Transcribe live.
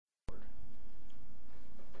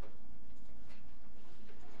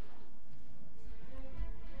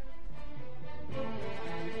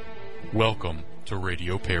Welcome to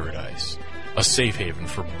Radio Paradise, a safe haven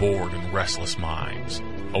for bored and restless minds,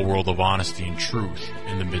 a world of honesty and truth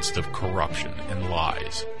in the midst of corruption and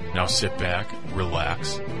lies. Now sit back,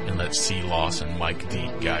 relax, and let C. Loss and Mike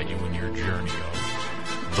D guide you in your journey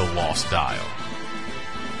of The Lost Dial.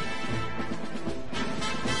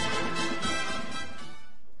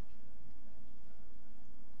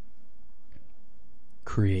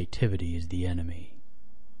 Creativity is the enemy.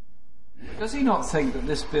 Does he not think that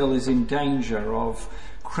this bill is in danger of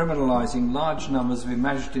criminalising large numbers of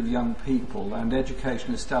imaginative young people and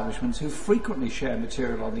education establishments who frequently share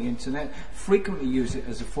material on the internet, frequently use it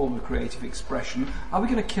as a form of creative expression? Are we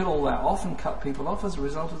going to kill all that off and cut people off as a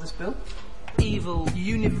result of this bill? Evil,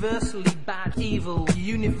 universally bad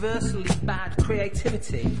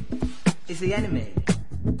creativity is the enemy.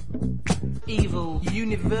 Evil,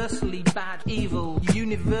 universally bad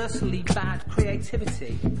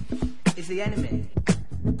creativity is the enemy.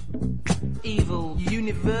 Evil,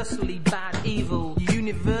 universally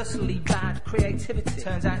bad creativity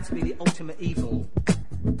turns out to be the ultimate evil.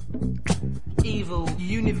 Evil,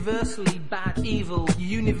 universally bad, they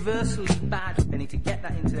need to get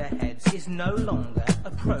that into their heads, is no longer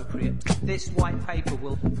appropriate. This white paper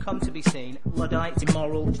will come to be seen Luddite,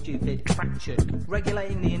 immoral, stupid, fractured.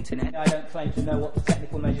 Regulating the internet, I don't claim to know what the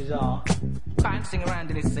technical measures are. Bouncing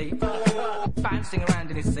around in his seat,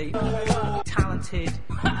 talented,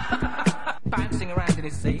 bouncing around in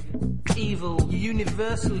his seat. Evil,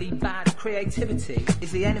 universally bad creativity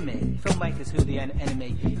is the enemy. Filmmakers who are the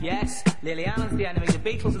enemy. Yes, Lily Allen's the enemy, the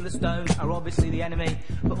Beatles and the Stones are obviously the enemy,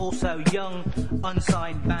 but also young,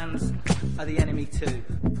 unsigned bands are the enemy too.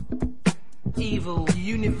 Evil,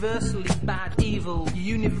 universally bad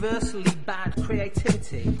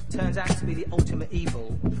creativity turns out to be the ultimate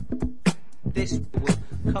evil. This will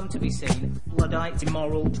come to be seen Luddite,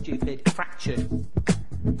 immoral, stupid, fractured.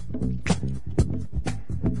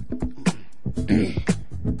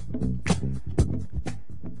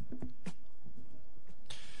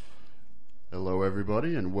 Hello,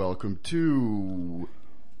 everybody, and welcome to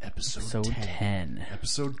episode 10.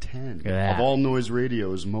 Episode 10 of All Noise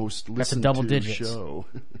Radio's most listened to digits. show.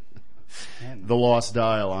 The Lost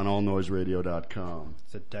Dial on allnoiseradio.com.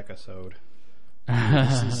 It's a Decisode.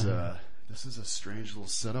 This is a strange little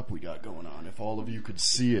setup we got going on. If all of you could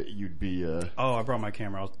see it, you'd be... Oh, I brought my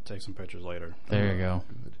camera. I'll take some pictures later. There you go.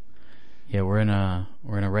 Good. Yeah, we're in a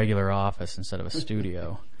regular office instead of a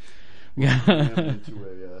studio.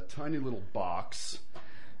 Into a tiny little box.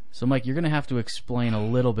 So, Mike, you're going to have to explain a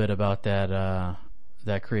little bit about that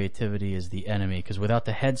creativity is the enemy, because without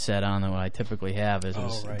the headset on, what I typically have is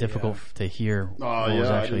difficult to hear what was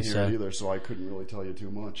actually said. I didn't hear it either, so I couldn't really tell you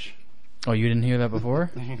too much. Oh, you didn't hear that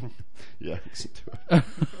before? Yeah, listen to it.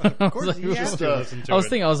 Of course, you have to listen to it. I was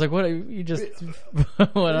thinking, what, you just went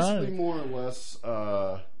on? Basically, more or less,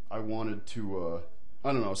 I wanted to,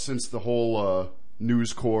 I don't know, since the whole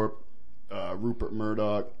News Corp, Rupert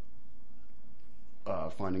Murdoch,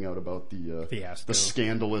 finding out about the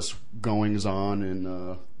scandalous goings-on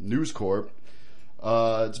in News Corp,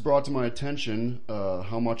 it's brought to my attention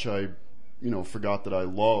how much I, forgot that I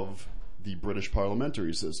love the British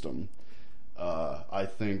parliamentary system. I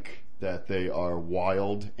think that they are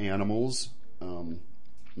wild animals.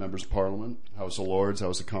 Members of Parliament, House of Lords,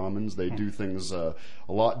 House of Commons, they do things a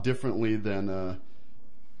lot differently than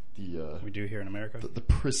we do here in America. The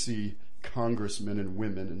prissy congressmen and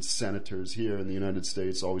women and senators here in the United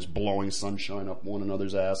States, always blowing sunshine up one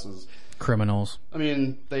another's asses. Criminals. I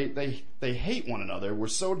mean, they hate one another. We're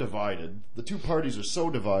so divided. The two parties are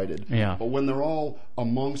so divided. Yeah. But when they're all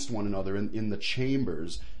amongst one another in the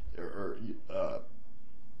chambers, they're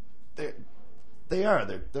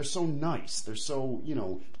so nice. They're so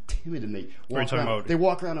timid, and they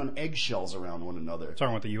walk around on eggshells around one another.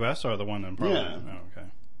 Talking about the U.S. or the one in Parliament? Yeah. Oh, okay.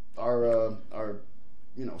 Our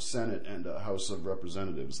Senate and House of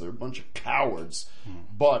Representatives, they're a bunch of cowards.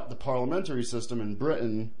 But the parliamentary system in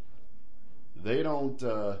Britain, they don't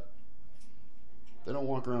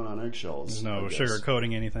walk around on eggshells. There's no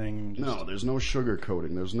sugarcoating anything. No, there's no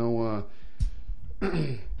sugarcoating. There's no.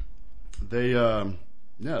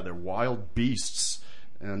 They're wild beasts,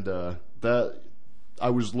 and that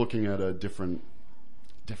I was looking at different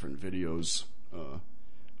videos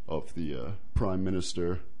of the Prime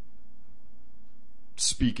Minister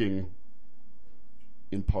speaking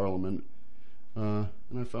in Parliament, and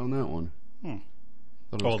I found that one.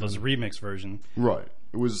 This remix version. Right.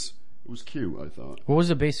 It was cute, I thought. What was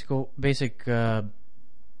the basic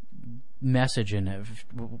message in it?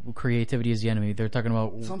 Creativity is the enemy. They're talking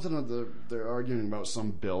about something that they're arguing about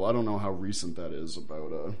some bill. I don't know how recent that is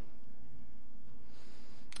about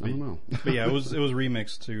I don't know. But yeah, it was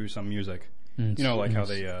remixed to some music. You know, like how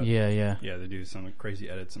they they do some crazy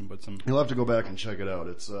edits and put some. You'll have to go back and check it out.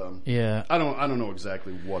 It's I don't know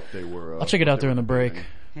exactly what they were. I'll check it out during the break.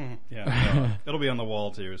 Yeah, it'll be on the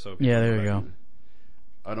wall too. So there you go.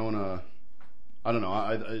 I don't know.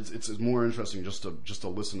 It's more interesting just to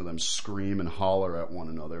listen to them scream and holler at one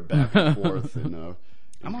another back and forth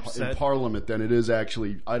in Parliament than it is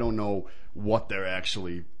actually. I don't know what they're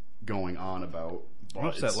actually going on about. I'm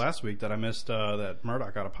upset last week that I missed that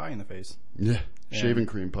Murdoch got a pie in the face. Yeah, shaving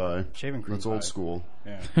cream pie. That's old school.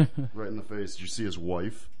 Yeah, right in the face. Did you see his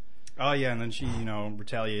wife? Oh yeah, and then she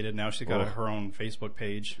retaliated. Now she's got her own Facebook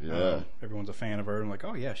page. Yeah, everyone's a fan of her. I'm like,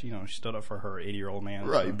 oh yeah, she stood up for her 80-year-old man.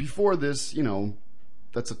 Right so. Before this,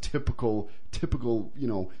 that's a typical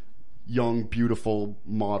young, beautiful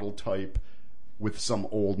model type with some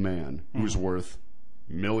old man who's worth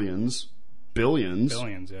millions. Billions,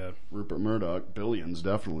 yeah. Rupert Murdoch, billions,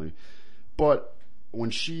 definitely. But when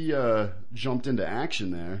she jumped into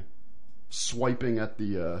action there, swiping at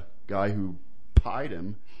the guy who pied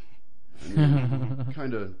him,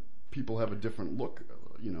 kind of people have a different look,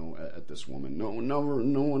 at this woman. No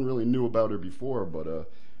one really knew about her before,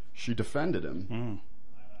 but she defended him.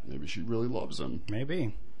 Maybe she really loves him.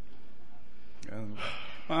 Maybe.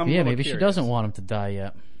 Maybe she doesn't want him to die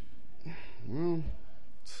yet. Well...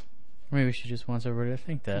 Maybe she just wants everybody to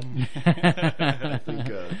think that. I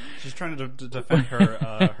think she's trying to defend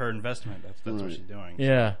her investment. That's right. What she's doing.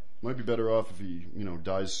 Yeah, might be better off if he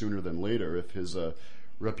dies sooner than later. If his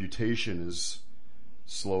reputation is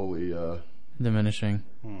slowly diminishing,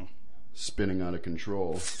 spinning out of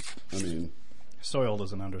control. I mean, soiled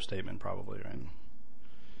is an understatement, probably, right?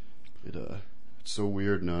 It's so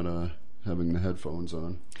weird not having the headphones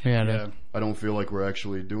on. Yeah. I don't feel like we're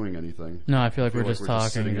actually doing anything. No, I feel like we're just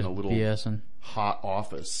talking and just in a little BSing. Hot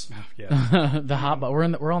office. Yeah. The hot box.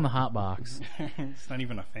 We're on the hot box. It's not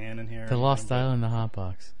even a fan in here. The Lost Island, the hot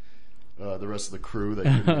box. The rest of the crew, they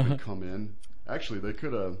couldn't even come in. Actually, they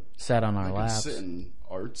could have sat on our laps. Sit in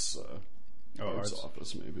Art's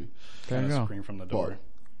office, maybe. There you go. Scream from the door.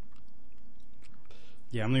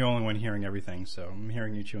 Yeah, I'm the only one hearing everything, so I'm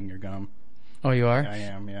hearing you chewing your gum. Oh, you are? I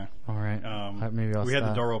am, yeah. All right. Maybe I'll We stop.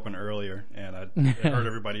 had the door open earlier, and I heard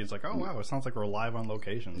everybody. It's like, oh, wow, it sounds like we're live on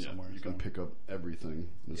location somewhere. You can pick up everything,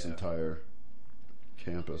 this entire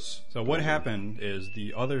campus. So what happened is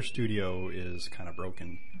the other studio is kind of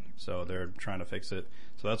broken, so they're trying to fix it.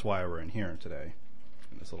 So that's why we're in here today,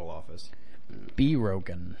 in this little office. Yeah.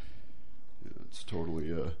 B-Rogan. Yeah, it's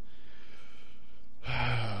totally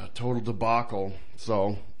total debacle.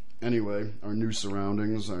 So, anyway, our new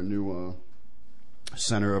surroundings, our new...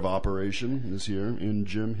 center of operation is here in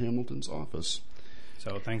Jim Hamilton's office.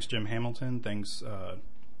 So thanks, Jim Hamilton. Thanks,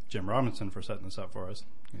 Jim Robinson, for setting this up for us.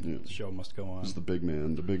 Yeah. The show must go on. He's the big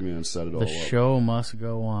man. The big man set it all up. The show must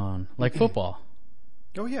go on. Like football.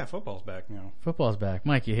 Oh, yeah, football's back now. Football's back.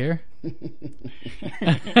 Mike, you here?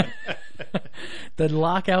 The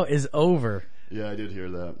lockout is over. Yeah, I did hear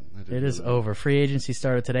that. It is over. Free agency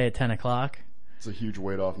started today at 10 o'clock. It's a huge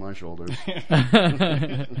weight off my shoulders.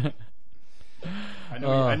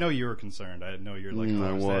 I know you were concerned. I know you're like.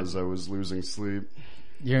 I was losing sleep.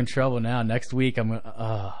 You're in trouble now. Next week, I'm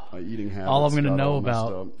gonna. My eating habits. All I'm gonna know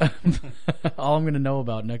about. All I'm gonna know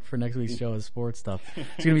about for next week's show is sports stuff.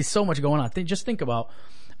 There's gonna be so much going on. Just think about.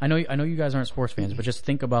 I know you guys aren't sports fans, but just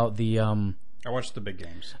think about the. I watched the big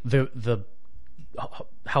games. The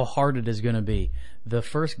how hard it is gonna be. The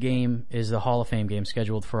first game is the Hall of Fame game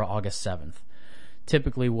scheduled for August 7th.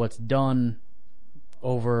 Typically, what's done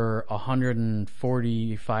over a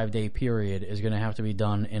 145-day period is going to have to be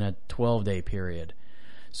done in a 12-day period.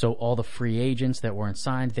 So all the free agents that weren't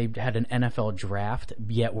signed, they had an NFL draft,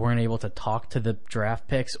 yet weren't able to talk to the draft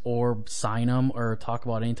picks or sign them or talk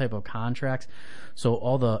about any type of contracts. So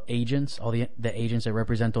all the agents, the agents that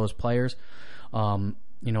represent those players, all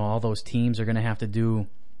those teams are going to have to do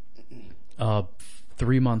a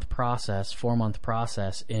 3-month process, 4-month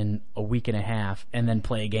process in a week and a half, and then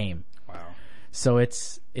play a game. Wow. So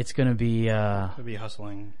it's going to be... It'll be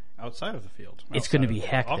hustling outside of the field. It's going to be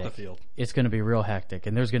hectic. Off the field. It's going to be real hectic.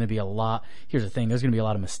 And there's going to be a lot... Here's the thing. There's going to be a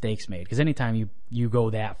lot of mistakes made. Because anytime you go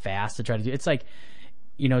that fast to try to do... It's like,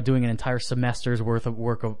 doing an entire semester's worth of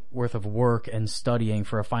work and studying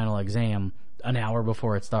for a final exam an hour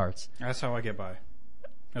before it starts. That's how I get by.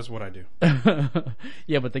 That's what I do.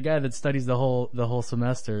 Yeah, but the guy that studies the whole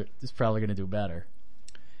semester is probably going to do better.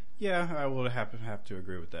 Yeah, I will have to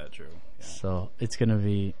agree with that, Drew. Yeah. So it's going to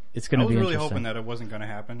be I was really hoping that it wasn't going to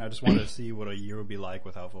happen. I just wanted to see what a year would be like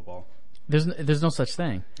without football. There's no such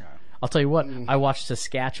thing. Yeah. I'll tell you what. I watched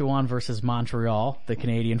Saskatchewan versus Montreal, the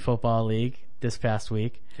Canadian Football League. this past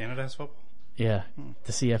week. Canada has football? Yeah,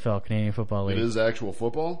 the CFL, Canadian Football League. It is actual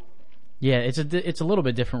football? Yeah, it's a little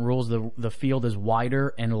bit different rules. The field is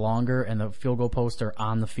wider and longer, and the field goal posts are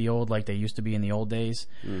on the field like they used to be in the old days.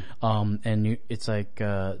 And it's like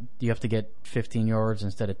you have to get 15 yards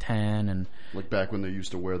instead of 10, and like back when they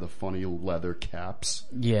used to wear the funny leather caps.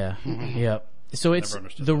 Yeah, yeah. So it's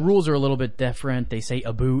the rules are a little bit different. They say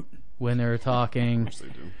a boot when they're talking. Yes, they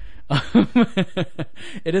do.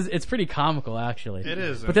 It's pretty comical, actually. It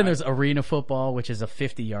is. But then there's arena football, which is a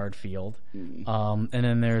 50-yard field. And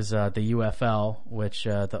then there's the UFL, which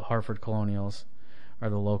the Hartford Colonials are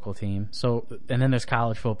the local team. So, and then there's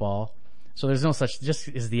college football. So there's no such, just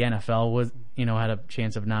as the NFL was, had a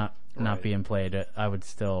chance of not being played, I would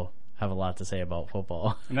still have a lot to say about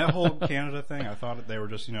football. And that whole Canada thing, I thought they were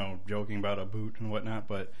just, joking about a boot and whatnot,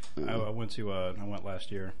 but I went last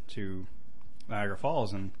year to Niagara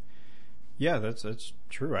Falls, and yeah, that's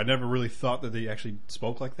true. I never really thought that they actually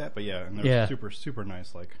spoke like that, but yeah, and they're super, super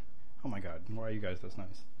nice. Like, oh my God, why are you guys this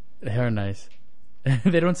nice? They are nice.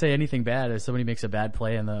 They don't say anything bad if somebody makes a bad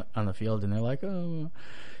play on the field, and they're like, "Oh,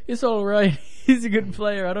 it's all right. He's a good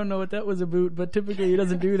player. I don't know what that was a boot, but typically he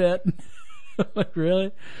doesn't do that." Like,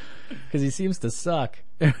 really? Because he seems to suck.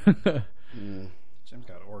 Jim's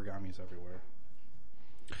got origamis everywhere.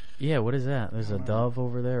 Yeah, what is that? There's a dove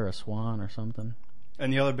over there, or a swan, or something.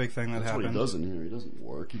 And the other big thing that happened... That's what he does in here. He doesn't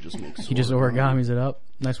work. He just makes He just origamis it up.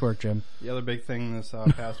 Nice work, Jim. The other big thing this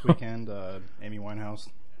past weekend, Amy Winehouse.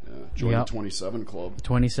 Join the 27 Club.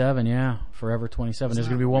 27, yeah. Forever 27. There's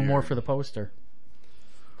going to be one more for the poster.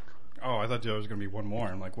 Oh, I thought there was going to be one more.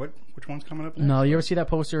 I'm like, what? Which one's coming up next? No, you ever see that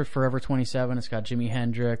poster, Forever 27? It's got Jimi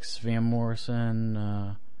Hendrix, Van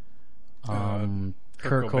Morrison,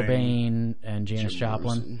 Kurt Cobain, and Janis Joplin.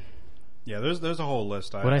 Morrison. Yeah, there's a whole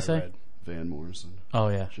list. What'd I say? read. Van Morrison. Oh,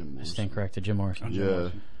 yeah. Jim I stand corrected. Jim Morrison. Yeah.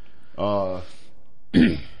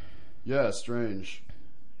 Yeah, strange.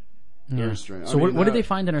 Very strange. So what did they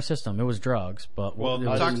find in our system? It was drugs, but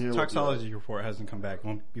the toxicology report hasn't come back. It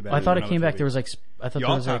won't be back. I thought it came back. There was the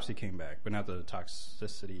autopsy came back, but not the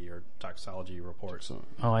toxicity or toxicology report.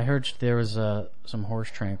 Oh, I heard there was some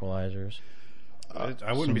horse tranquilizers.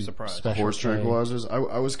 I wouldn't be surprised. Horse tranquilizers.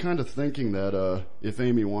 I was kind of thinking that if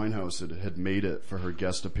Amy Winehouse had made it for her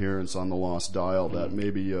guest appearance on The Lost Dial, that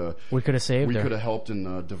maybe we could have saved her. We could have helped in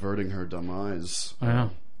diverting her demise. I know.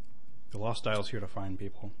 The Lost Dial's here to find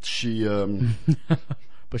people. She,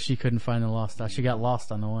 but she couldn't find the Lost Dial. She got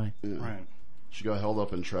lost on the way. Yeah. Right. She got held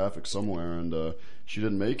up in traffic somewhere, and she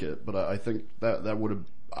didn't make it. But I think that would have.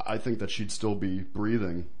 I think that she'd still be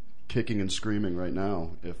breathing, kicking and screaming right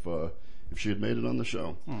now if she had made it on the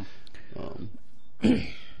show.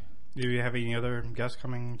 Do you have any other guests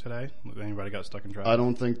coming today? Anybody got stuck in traffic? I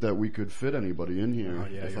don't think that we could fit anybody in here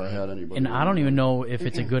if I had anybody. And I don't even know if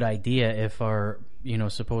it's a good idea if our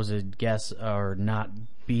supposed guests are not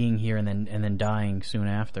being here and then dying soon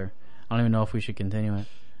after. I don't even know if we should continue it.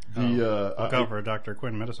 Look out for a Dr.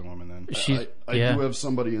 Quinn medicine woman then. I do have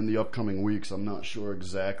somebody in the upcoming weeks. I'm not sure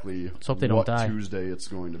exactly what Tuesday it's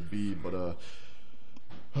going to be, but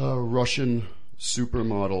a Russian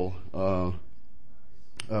supermodel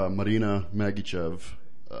Marina Magichev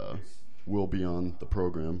will be on the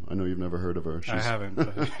program. I know you've never heard of her. I haven't.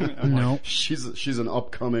 No. She's an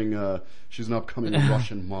upcoming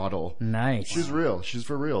Russian model. Nice. She's real. She's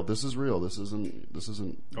for real. This is real. This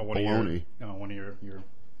isn't baloney. One of your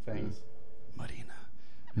things. Marina.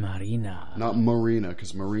 Not Marina,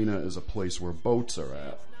 because Marina is a place where boats are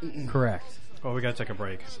at. Correct. Well, we got to take a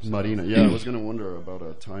break. Marina. Yeah, I was going to wonder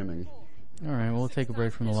about timing. All right, we'll take a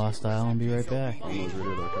break from The Lost Dial and be right back. On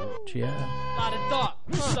thoseradio.com. Yeah. Lot of dark,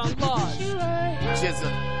 sun large.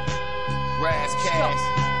 Jizza, Raz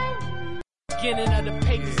Cash. Beginning of the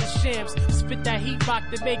papers and shams. Spit that heat rock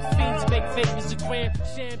that make fiends make vapors of gram.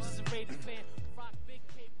 Shams is a rated fan. Rock big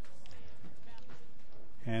papers.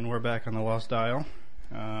 And we're back on The Lost Dial.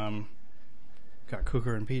 Got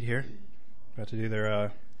Cooker and Pete here. About to do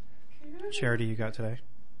their charity you got today.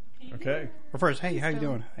 Okay. Well, first, hey, how you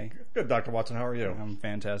doing? Hey. Good, Dr. Watson. How are you? I'm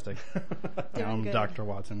fantastic. I'm good. Dr.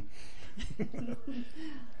 Watson.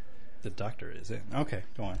 The doctor is in. Okay,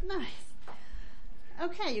 go on. Nice.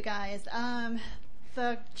 Okay, you guys.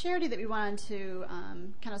 The charity that we wanted to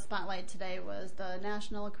kind of spotlight today was the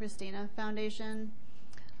National Christina Foundation.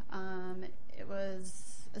 It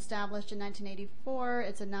was established in 1984.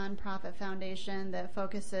 It's a nonprofit foundation that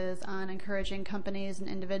focuses on encouraging companies and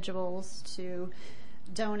individuals to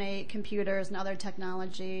donate computers and other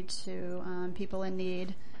technology to people in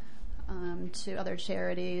need, to other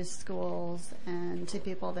charities, schools, and to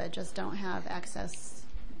people that just don't have access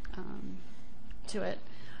to it.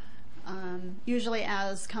 Usually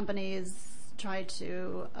as companies try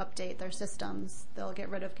to update their systems. They'll get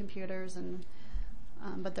rid of computers, and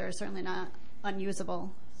but they're certainly not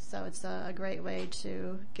unusable. So it's a great way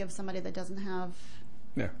to give somebody that doesn't have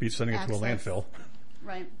beat sending it to a landfill.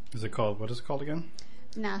 Right. Is it called? What is it called again?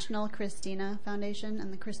 National Christina Foundation,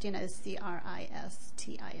 and the Christina is Christina.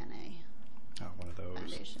 Oh, one of those.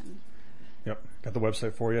 Foundation. Yep, got the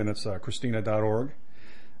website for you, and it's Christina.org.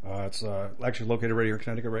 It's actually located right here in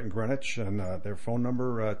Connecticut, right in Greenwich, and their phone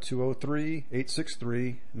number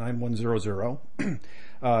 203-863-9100.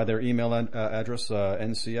 Their email address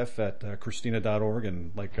ncf@christina.org,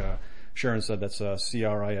 and like Sharon said, that's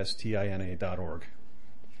CRISTINA.org,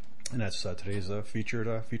 and that's today's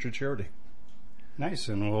featured charity. Nice,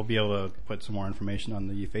 and we'll be able to put some more information on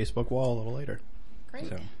the Facebook wall a little later. Great.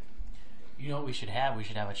 So. You know what we should have? We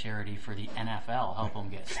should have a charity for the NFL, help them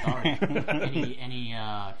get started. Any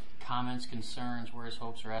comments, concerns, worries,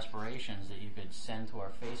 hopes, or aspirations that you could send to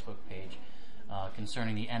our Facebook page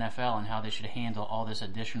concerning the NFL and how they should handle all this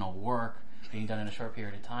additional work being done in a short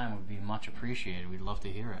period of time would be much appreciated. We'd love to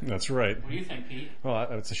hear it. That's right. What do you think, Pete? Well,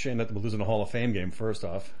 it's a shame that we're losing the Hall of Fame game, first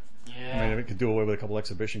off. Yeah. I mean, if we could do away with a couple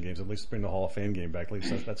exhibition games, at least bring the Hall of Fame game back. At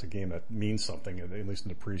least that's a game that means something, at least in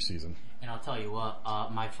the preseason. And I'll tell you what,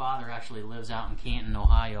 my father actually lives out in Canton,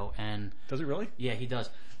 Ohio, and... Does he really? Yeah, he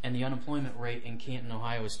does. And the unemployment rate in Canton,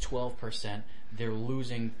 Ohio is 12%. They're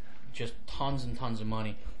losing just tons and tons of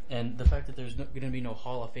money. And the fact that there's going to be no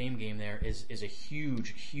Hall of Fame game there is a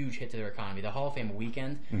huge, huge hit to their economy. The Hall of Fame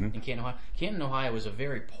weekend in Canton, Ohio. Canton, Ohio is a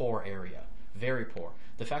very poor area. Very poor.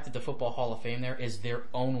 The fact that the Football Hall of Fame there is their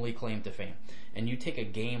only claim to fame. And you take a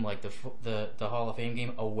game like the Hall of Fame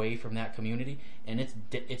game away from that community, and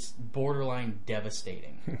it's borderline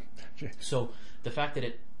devastating. So the fact that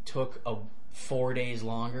it took 4 days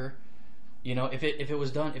longer, you know, if it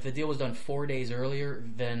was done, if the deal was done 4 days earlier,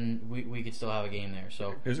 then we could still have a game there.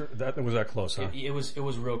 So was that close? Huh? It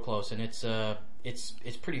was real close, and it's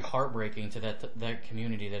pretty heartbreaking to that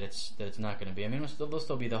community that it's not going to be. I mean, there'll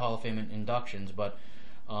still be the Hall of Fame inductions, but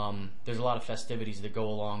there's a lot of festivities that go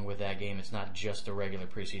along with that game. It's not just a regular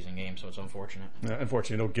preseason game, so it's unfortunate.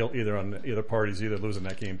 Unfortunately, no guilt either on either parties either losing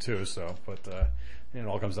that game too. So, but it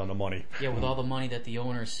all comes down to money. Yeah, with all the money that the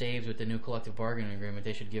owner saves with the new collective bargaining agreement,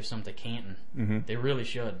 they should give some to Canton. Mm-hmm. They really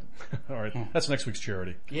should. All right, that's next week's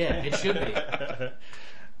charity. Yeah, it should be.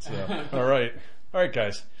 So, all right,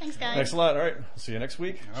 guys. Thanks, guys. Thanks a lot. All right, see you next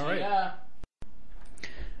week. All right. Yeah.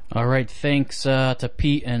 All right, thanks to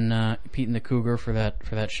Pete and the Cougar for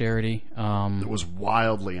that charity. It was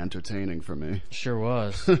wildly entertaining for me. Sure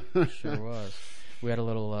was. Sure was. We had a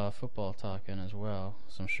little football talk in as well,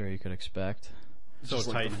 so I'm sure you could expect. So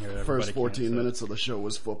Just tight like in here. First 14 minutes of the show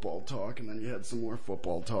was football talk, and then you had some more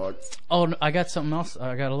football talk. Oh, no, I got something else.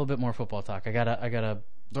 I got a little bit more football talk. I got a.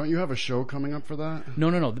 Don't you have a show coming up for that?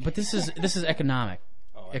 No. But this is economic.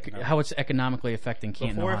 How it's economically affecting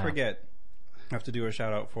Canton, Before Ohio. I forget, I have to do a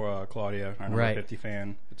shout out for Claudia, our number 50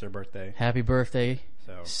 fan. It's her birthday. Happy birthday!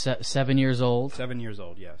 So 7 years old. 7 years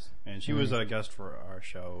old, yes. And she was a guest for our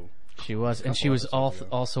show. She was, and she was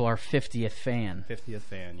also our 50th fan. 50th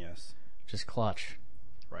fan, yes. Which is clutch.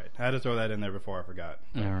 Right. I had to throw that in there before I forgot.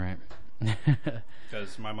 All right.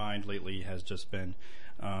 Because my mind lately has just been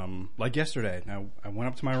like yesterday. Now I went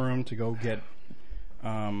up to my room to go get.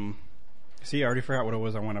 See, I already forgot what it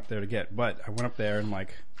was I went up there to get, but I went up there and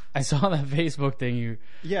like. I saw that Facebook thing you.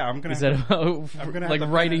 Yeah, I'm gonna. I'm gonna like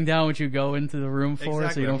writing down what you go into the room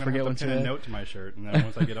for, so you don't forget what you pin a note to my shirt, and then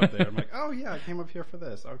once I get up there, I'm like, oh yeah, I came up here for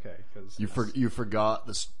this. Okay, because you forgot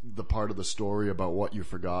the part of the story about what you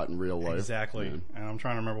forgot in real life. Exactly, and I'm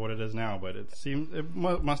trying to remember what it is now, but it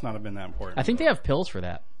must not have been that important. I think they have pills for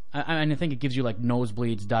that. I think it gives you like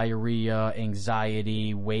nosebleeds, diarrhea,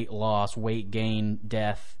 anxiety, weight loss, weight gain,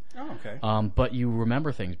 death. Oh, okay. But you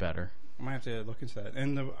remember things better. I might have to look into that.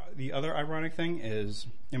 And the other ironic thing is,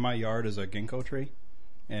 in my yard is a ginkgo tree,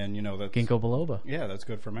 and you know that's ginkgo biloba. Yeah, that's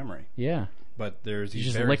good for memory. Yeah, but there's these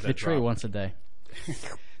you just berries lick the that tree drop. once a day.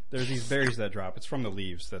 There's these berries that drop. It's from the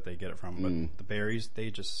leaves that they get it from, but the berries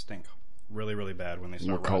they just stink really, really bad when they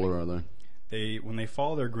start. What color are they? When they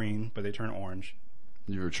fall, they're green, but they turn orange.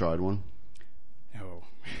 You ever tried one? No.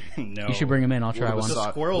 No. You should bring them in. I'll try one.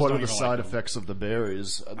 What are the side effects of the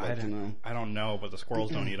berries? I'd like to know. I don't know, but the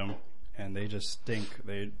squirrels don't eat them, and they just stink.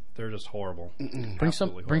 They're just horrible. Bring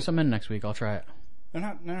some in next week. I'll try it. They're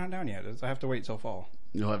not down yet. I have to wait till fall.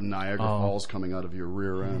 You'll have Niagara Falls coming out of your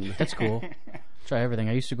rear end. That's cool. Try everything.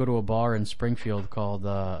 I used to go to a bar in Springfield called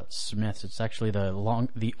Smith's. It's actually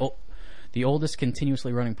the oldest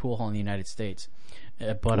continuously running pool hall in the United States.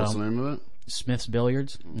 But what's the name of it? Smith's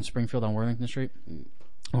Billiards in Springfield on Worthington Street.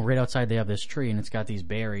 Well, right outside they have this tree, and it's got these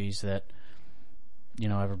berries that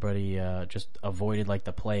everybody just avoided like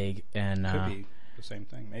the plague, and Could be the same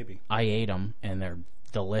thing, maybe. I ate them, and they're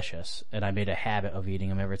delicious, and I made a habit of eating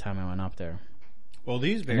them every time I went up there. Well,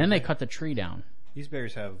 these berries... And then they cut the tree down. These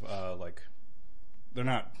berries have, they're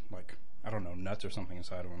not, nuts or something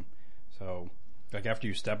inside of them. So, after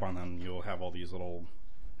you step on them, you'll have all these little,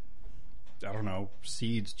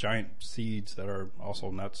 seeds, giant seeds that are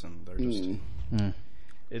also nuts, and they're just...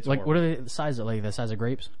 It's like, horrible. what are they, the size of, the size of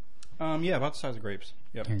grapes? Yeah, about the size of grapes.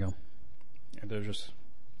 Yep. Here you go. And they're just...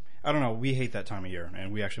 I don't know, we hate that time of year,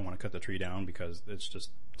 and we actually want to cut the tree down because it's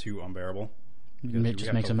just too unbearable. It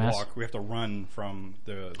just makes a mess. We have to run from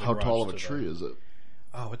the How garage tall of a to tree is it?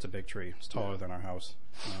 Oh, it's a big tree. It's taller than our house.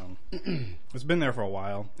 It's been there for a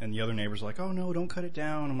while, and the other neighbors are like, "Oh no, don't cut it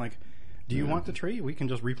down." I'm like, "Do you want the tree? We can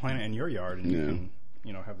just replant it in your yard, and you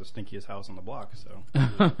can, have the stinkiest house on the block." So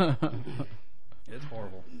it's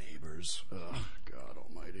horrible. Neighbors, God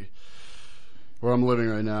Almighty. Where I'm living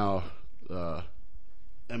right now,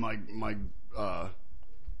 and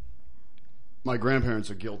my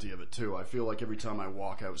grandparents are guilty of it too. I feel like every time I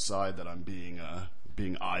walk outside that I'm being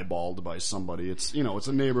eyeballed by somebody. It's it's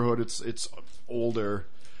a neighborhood. It's older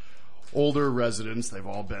residents. They've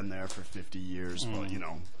all been there for 50 years. But you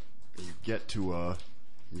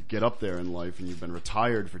get up there in life and you've been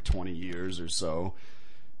retired for 20 years or so.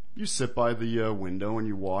 You sit by the window and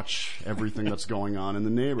you watch everything that's going on in the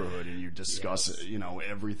neighborhood, and you discuss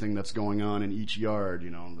everything that's going on in each yard.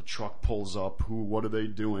 The truck pulls up. What are they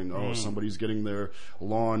doing? Oh, somebody's getting their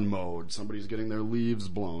lawn mowed. Somebody's getting their leaves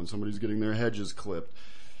blown. Somebody's getting their hedges clipped.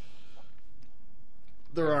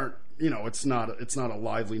 There aren't, it's not a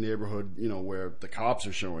lively neighborhood, where the cops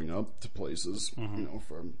are showing up to places,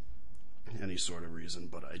 for any sort of reason,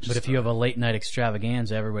 but if you have a late night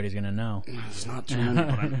extravaganza, everybody's going to know. It's not too many,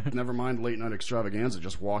 but never mind late night extravaganza.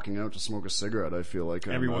 Just walking out to smoke a cigarette, I feel like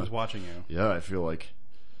everyone's watching you. Yeah, I feel like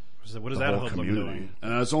what is that whole community doing?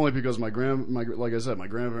 And it's only because like I said, my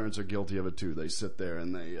grandparents are guilty of it too. They sit there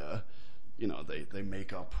and they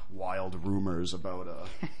make up wild rumors about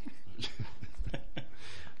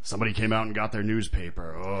somebody came out and got their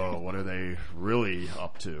newspaper. Oh, what are they really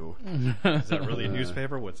up to? Is that really a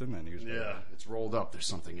newspaper? What's in that newspaper? Yeah, it's rolled up. There's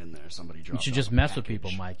something in there. Somebody dropped. You should just mess with people,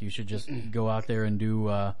 Mike. You should just go out there and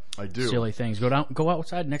do silly things. Go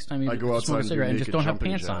outside next time you smoke a cigarette and just don't have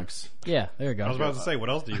pants jacks. on. Yeah, there you go. I was about to say, what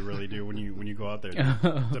else do you really do when you go out there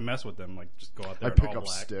to mess with them? Like, just go out there. I pick up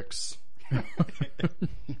sticks.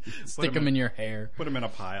 Stick them in your hair. Put them in a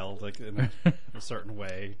pile, like in a certain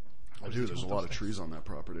way. I do. There's a lot of trees on that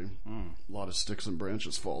property. A lot of sticks and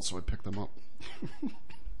branches fall, so I pick them up.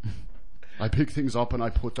 I pick things up and I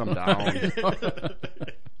put them down.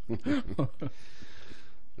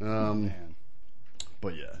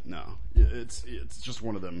 But yeah, no, it's just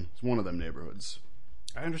one of them. It's one of them neighborhoods.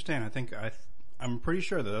 I understand. I'm pretty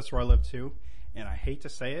sure that's where I live too, and I hate to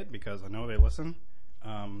say it because I know they listen.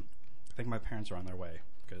 I think my parents are on their way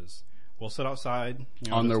because we'll sit outside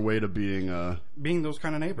on their way to being those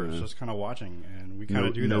kind of neighbors, just kind of watching, and we kind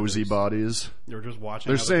of do that. Nosy bodies. They're just watching.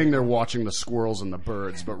 They're saying they're watching the squirrels and the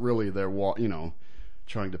birds, but really they're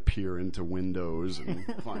trying to peer into windows and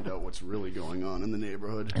find out what's really going on in the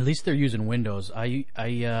neighborhood. At least they're using windows.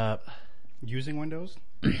 Using windows?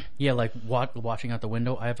 Yeah, like watching out the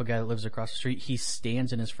window. I have a guy that lives across the street. He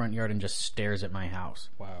stands in his front yard and just stares at my house.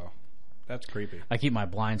 Wow, that's creepy. I keep my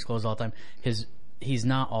blinds closed all the time. He's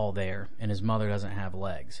not all there, and his mother doesn't have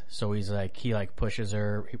legs, so he pushes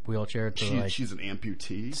her wheelchair to she's an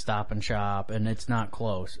amputee. Stop and shop, and it's not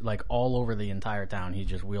close. Like all over the entire town, he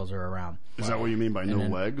just wheels her around. Is that what you mean by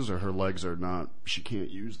legs, or her legs are not? She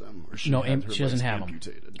can't use them, or she doesn't have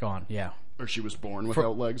amputated. Them. Gone, yeah. Or she was born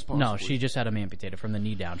without legs. Possibly? No, she just had them amputated from the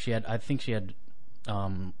knee down. I think she had,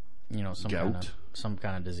 some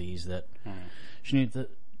kind of disease that she needed to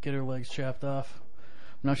get her legs chopped off.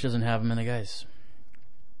 No, she doesn't have them, and the guy's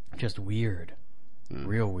just weird.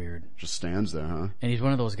 Real weird. Just stands there, huh? And he's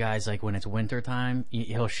one of those guys, like, when it's winter time,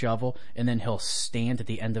 he'll shovel, and then he'll stand at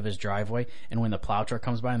the end of his driveway, and when the plow truck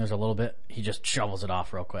comes by and there's a little bit, he just shovels it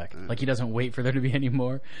off real quick. Like, he doesn't wait for there to be any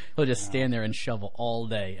more. He'll just stand there and shovel all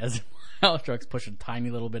day as the plow truck's pushing a tiny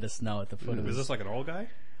little bit of snow at the foot of his... Is this like an old guy?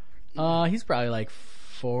 He's probably like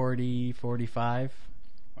 40, 45.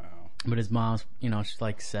 Wow. But his mom's, she's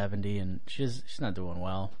like 70, and she's not doing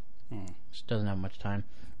well. She doesn't have much time.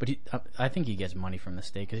 But I think he gets money from the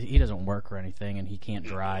state because he doesn't work or anything, and he can't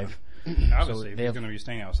drive. Obviously, if he's going to be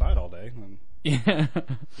staying outside all day, then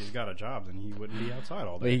he's got a job, then he wouldn't be outside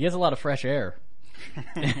all day. But he gets a lot of fresh air.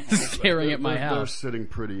 Staring at my house. They're sitting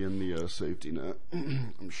pretty in the safety net,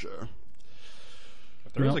 I'm sure.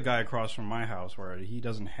 But there is a guy across from my house where he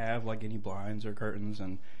doesn't have like any blinds or curtains,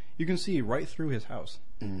 and you can see right through his house.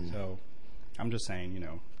 So I'm just saying,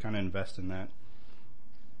 kind of invest in that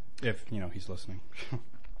if he's listening.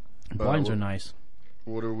 Blinds are nice.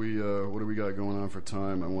 What do we got going on for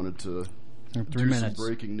time? I wanted to do some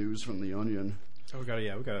breaking news from the Onion. Oh, we got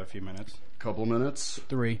a few minutes. Couple minutes.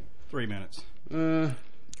 3 minutes.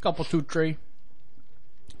 Couple 2 3.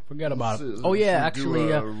 Forget about it. Oh Should yeah, we actually,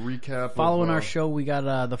 do a recap. following our show, we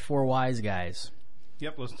got the 4 Wise Guys.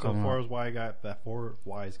 Yep, listen to the 4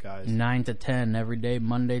 Wise Guys. 9 to 10 every day,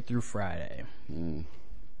 Monday through Friday. On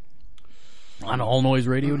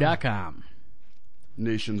allnoiseradio.com.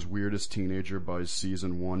 Nation's Weirdest Teenager buys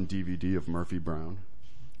Season 1 DVD of Murphy Brown.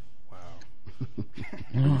 Wow.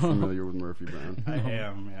 Are you familiar with Murphy Brown? I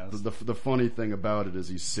am, yes. The funny thing about it is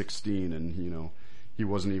he's 16 and, he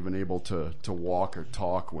wasn't even able to walk or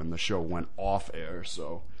talk when the show went off air,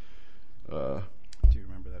 so... I do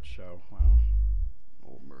remember that show. Wow.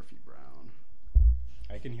 Old Murphy Brown.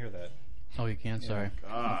 I can hear that. Oh, you can? Sorry.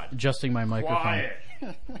 God. Adjusting my microphone.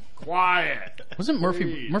 Quiet. Wasn't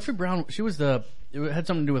Murphy Brown, she was it had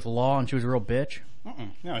something to do with law and she was a real bitch?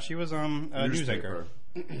 No, she was a news anchor.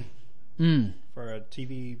 For a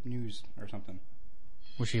TV news or something.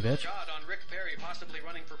 Was she a bitch? God on Rick Perry possibly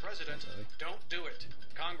running for president. Don't do it.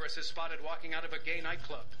 Congress is spotted walking out of a gay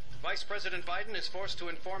nightclub. Vice President Biden is forced to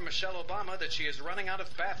inform Michelle Obama that she is running out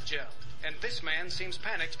of bath gel. And this man seems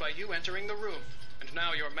panicked by you entering the room. And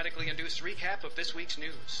now your medically induced recap of this week's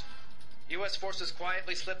news. U.S. forces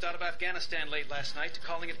quietly slipped out of Afghanistan late last night,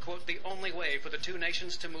 calling it, quote, the only way for the two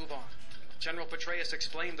nations to move on. General Petraeus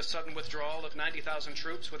explained the sudden withdrawal of 90,000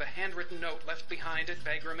 troops with a handwritten note left behind at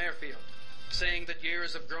Bagram Airfield, saying that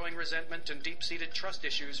years of growing resentment and deep-seated trust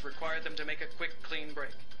issues required them to make a quick, clean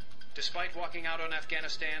break. Despite walking out on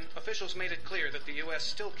Afghanistan, officials made it clear that the U.S.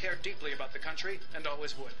 still cared deeply about the country and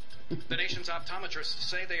always would. The nation's optometrists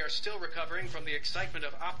say they are still recovering from the excitement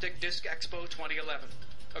of Optic Disc Expo 2011,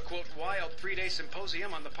 a, quote, wild 3-day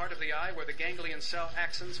symposium on the part of the eye where the ganglion cell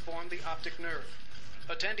axons form the optic nerve.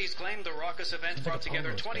 Attendees claimed the raucous event brought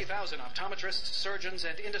together 20,000 optometrists, surgeons,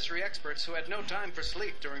 and industry experts who had no time for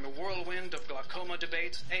sleep during the whirlwind of glaucoma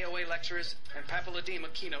debates, AOA lectures, and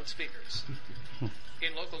papilledema keynote speakers.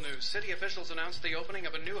 In local news, city officials announced the opening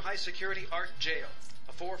of a new high-security art jail,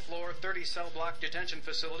 a 4-floor, 30-cell block detention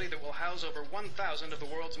facility that will house over 1,000 of the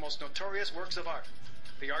world's most notorious works of art.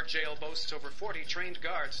 The art jail boasts over 40 trained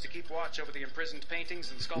guards to keep watch over the imprisoned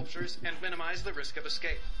paintings and sculptures and minimize the risk of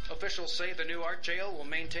escape. Officials say the new art jail will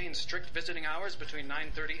maintain strict visiting hours between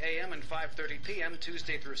 9:30 a.m. and 5:30 p.m.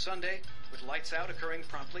 Tuesday through Sunday, with lights out occurring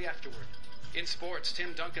promptly afterward. In sports,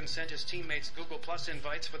 Tim Duncan sent his teammates Google Plus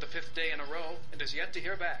invites for the 5th day in a row and is yet to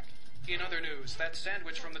hear back. In other news, that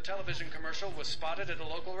sandwich from the television commercial was spotted at a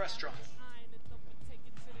local restaurant.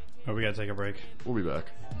 Oh, we gotta take a break. We'll be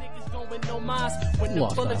back. Niggas going no minds when the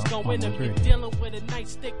bullets go in and you're dealing with a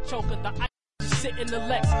nightstick choker. The ice is sitting the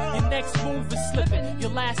Lex. Your next move is slipping.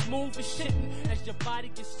 Your last move is shitting as your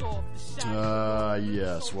body gets soft.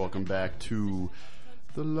 Yes. Welcome back to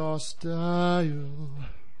The Lost Dial.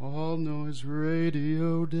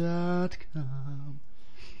 allnoiseradio.com.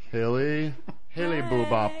 Haley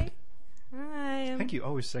Boobop. Hi. I think you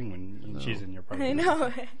always sing when she's in your party. I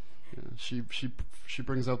know. Yeah, she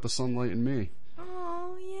brings out the sunlight in me.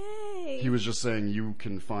 Oh, yay. He was just saying you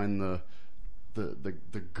can find the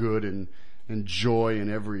good and joy in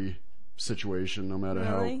every situation, no matter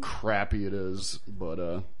how crappy it is.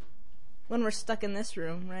 But when we're stuck in this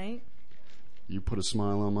room, right? You put a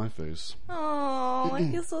smile on my face. Oh, I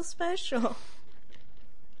feel so special.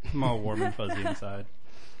 I'm all warm and fuzzy inside.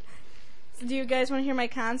 So do you guys want to hear my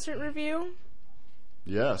concert review?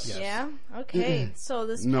 Yes. Yeah. Okay. So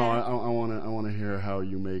this. No, I want to hear how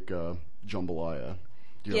you make jambalaya.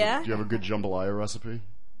 Do you have a good jambalaya recipe?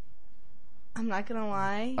 I'm not gonna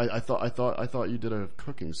lie. I thought you did a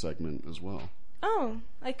cooking segment as well. Oh,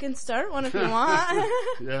 I can start one if you want.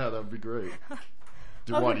 Yeah, that would be great.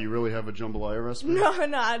 Do you really have a jambalaya recipe? No.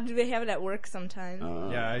 Do they have it at work sometimes?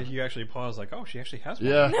 Yeah, you actually pause like, oh, she actually has one.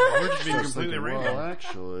 Yeah. We're just being completely random. Well,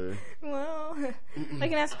 actually. Well, I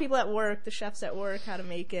can ask people at work, the chefs at work, how to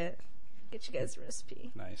make it. Get you guys a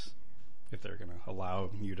recipe. Nice. If they're going to allow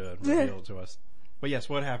you to reveal it to us. But yes,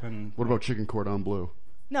 what happened? What about chicken cordon bleu?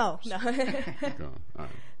 No. Right.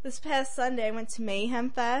 This past Sunday, I went to Mayhem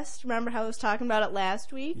Fest. Remember how I was talking about it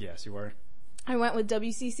last week? Yes, you were. I went with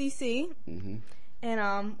WCCC. Mm-hmm. And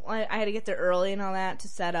I had to get there early and all that to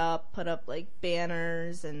set up, put up like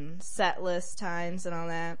banners and set list times and all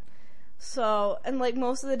that. So, and like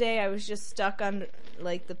most of the day I was just stuck on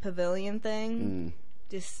like the pavilion thing,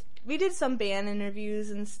 just we did some band interviews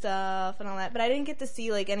and stuff and all that, but I didn't get to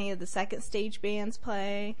see like any of the second stage bands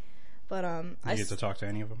play. But you get to talk to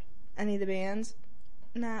any of them? Any of the bands?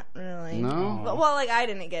 Not really. No. But, well, like I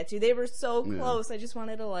didn't get to. They were so close. I just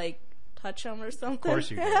wanted to like touch them or something. Of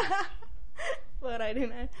course you did. But I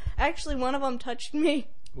didn't. Actually, one of them touched me.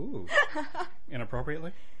 Ooh.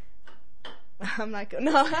 Inappropriately? I'm not going.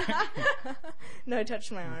 No. No, I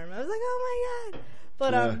touched my arm. I was like, oh my god.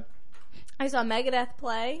 But I saw Megadeth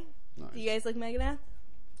play. Nice. Do you guys like Megadeth?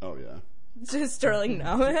 Oh yeah. Just Sterling,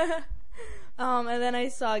 no. And then I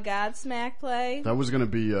saw Godsmack play. That was gonna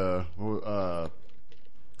be oh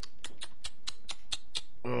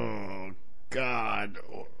God.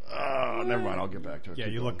 Oh, never mind. I'll get back to it. Yeah,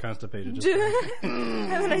 you look constipated.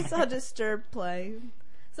 And then I saw Disturbed play.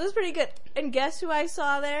 So it was pretty good. And guess who I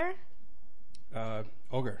saw there?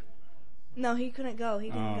 Ogre. No, he couldn't go. He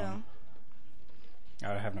didn't go.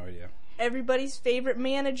 I have no idea. Everybody's favorite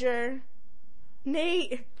manager,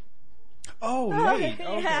 Nate. Oh, Nate. Yeah.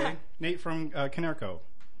 Okay. Nate from Canerco.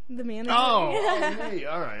 The manager. Oh, Nate.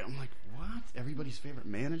 All right. I'm like, what? Everybody's favorite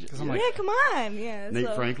manager? I'm like, yeah, come on. Yeah.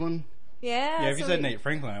 Nate Franklin? Yeah. Yeah, if you said Nate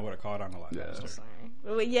Franklin, I would have caught on a lot faster. Sorry.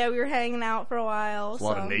 But yeah, we were hanging out for a while. There's a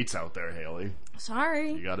lot of Nates out there, Haley.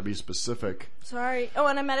 Sorry. You got to be specific. Sorry. Oh,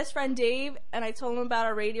 and I met his friend Dave, and I told him about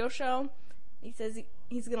our radio show. He says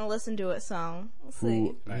he's going to listen to it, so we'll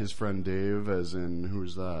see. His friend Dave, as in,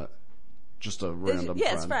 who's that? Just a random friend?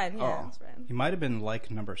 Yeah, his friend. Yeah, his friend. He might have been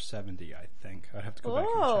like number 70, I think. I'd have to go back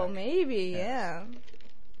and check. Oh, maybe, yeah.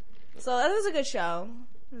 So that was a good show.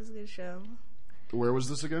 It was a good show. Where was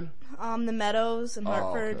this again? The Meadows in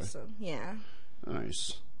Hartford. Okay. So, yeah.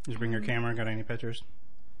 Nice. Did you bring your camera? Got any pictures?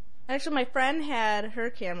 Actually, my friend had her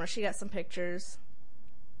camera. She got some pictures.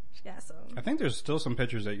 She got some. I think there's still some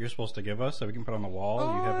pictures that you're supposed to give us that we can put on the wall.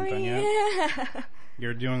 You haven't done yet. Yeah.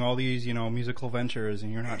 You're doing all these, musical ventures,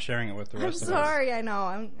 and you're not sharing it with the rest of us. I'm sorry. I know.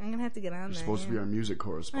 I'm gonna have to get on there. You're supposed to be our music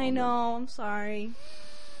correspondent. I know. I'm sorry.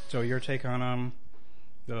 So your take on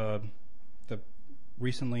the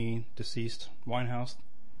recently deceased Winehouse?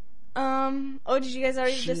 Oh, did you guys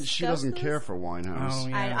already discuss She doesn't this? care for Winehouse. Oh,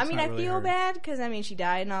 yeah, I mean, I really feel her. bad because she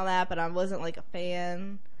died and all that, but I wasn't like a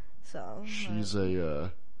fan. So she's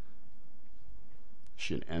not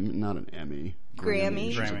an Emmy.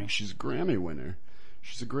 Grammy. She's a Grammy winner.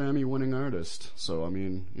 She's a Grammy winning artist. So I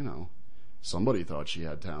mean, somebody thought she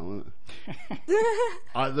had talent.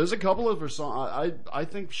 There's a couple of her songs. I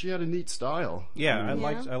think she had a neat style. Yeah, I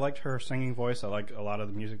liked her singing voice. I like a lot of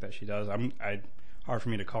the music that she does. Hard for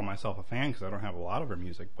me to call myself a fan because I don't have a lot of her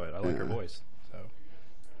music, but I like her voice. So.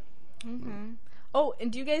 Mm-hmm. Oh,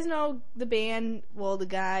 and do you guys know the band? Well, the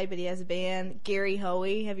guy, but he has a band. Gary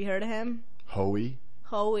Hoey. Have you heard of him? Hoey.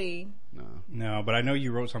 No, but I know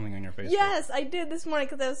you wrote something on your Facebook. Yes, I did this morning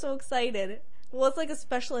because I was so excited. Well, it's like a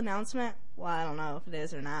special announcement. Well, I don't know if it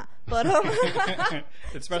is or not, but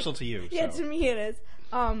it's special to you. Yeah, so. to me it is.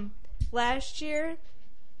 Last year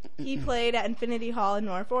he played at Infinity Hall in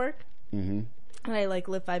Norfolk. Mm-hmm. And I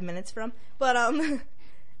live 5 minutes from. But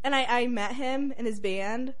and I met him in his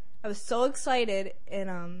band. I was so excited,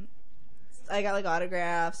 and I got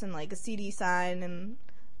autographs and a CD sign and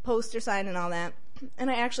poster sign and all that. And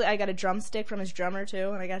I got a drumstick from his drummer too,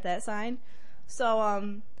 and I got that sign. So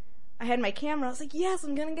I had my camera. I was like, yes,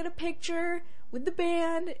 I'm gonna get a picture with the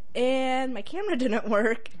band, and my camera didn't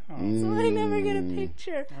work, so I never get a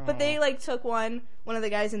picture. But they took one of the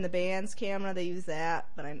guys in the band's camera. They used that,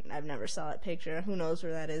 but I've never saw that picture. Who knows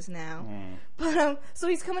where that is now? But so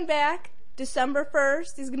he's coming back December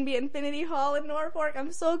 1st. He's gonna be at Infinity Hall in Norfolk.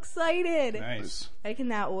 I'm so excited. Nice. I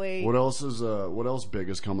cannot wait. What else big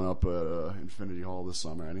is coming up at Infinity Hall this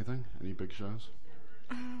summer? Anything? Any big shows?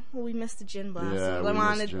 Well, we missed the Gin Blossom. Yeah, we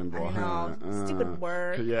missed Gin Blossom. I know. Stupid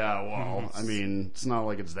work. Yeah, well, I mean, it's not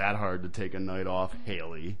like it's that hard to take a night off,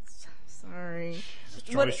 Haley. Sorry.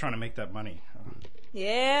 You're always trying to make that money.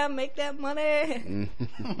 Yeah, make that money.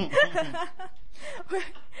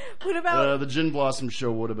 What about... the Gin Blossom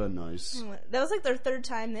show would have been nice. That was their third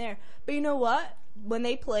time there. But you know what? When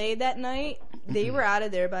they played that night, they were out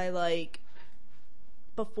of there by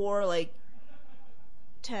before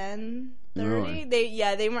 10... 30. Really?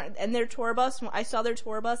 They weren't, and their tour bus. I saw their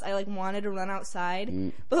tour bus. I wanted to run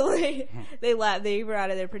outside, but they left. They were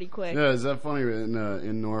out of there pretty quick. Yeah, is that funny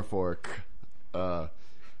in Norfolk?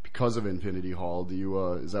 Because of Infinity Hall, do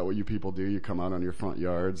you? Is that what you people do? You come out on your front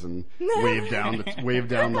yards and wave down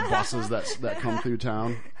the buses that come through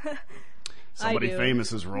town. Somebody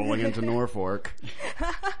famous is rolling into Norfolk.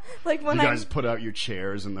 When you guys put out your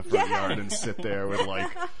chairs in the front yard and sit there with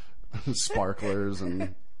sparklers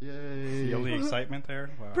and. Yay. Feel the excitement there?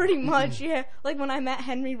 Wow. Pretty much, yeah. Like when I met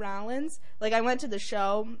Henry Rollins, like I went to the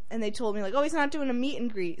show and they told me like, oh, he's not doing a meet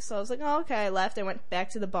and greet. So I was like, oh, okay. I left. I went back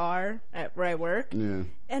to the bar where I work. Yeah.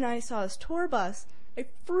 And I saw his tour bus. I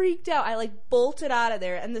freaked out. I like bolted out of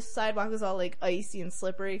there, and the sidewalk was all like icy and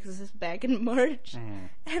slippery because this is back in March.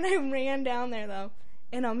 And I ran down there though,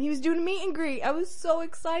 and he was doing a meet and greet. I was so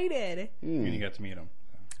excited. And you got to meet him.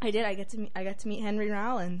 I did. I got to meet Henry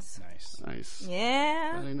Rollins. Nice.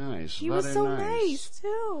 Yeah. Very nice. He was so nice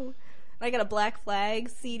too. I got a Black Flag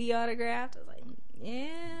CD autographed. I was like,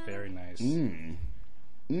 yeah. Very nice.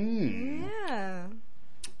 Yeah.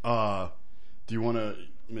 Do you want to?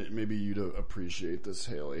 Maybe you'd appreciate this,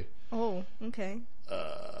 Haley. Oh, okay.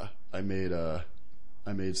 I made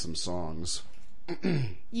some songs.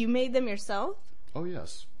 You made them yourself? Oh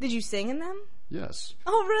yes. Did you sing in them? Yes.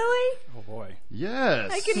 Oh really? Oh boy. Yes.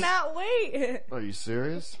 I cannot wait. Are you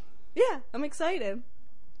serious? Yeah, I'm excited.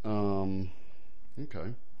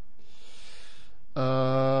 Okay.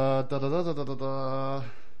 Are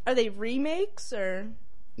they remakes or?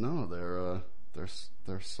 No, they're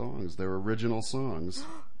songs. They're original songs.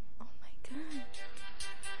 Oh my god.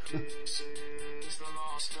 This is the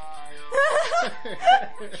lost style.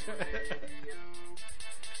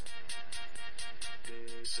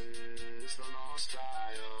 This is the lost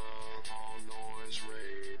style on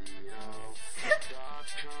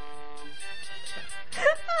noiseradio.com.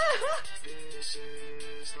 This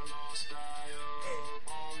is the lost style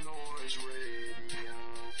on noise radio.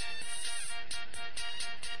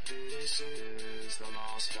 This is the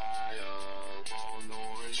lost style on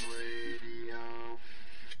noise radio.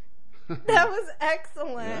 That was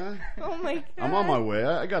excellent. Yeah? Oh my god. I'm on my way.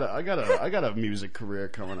 I got a music career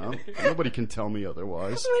coming up. Nobody can tell me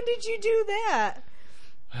otherwise. When did you do that?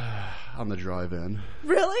 On the drive-in.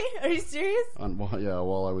 Really? Are you serious?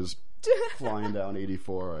 While I was flying down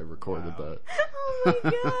 84, I recorded that. Oh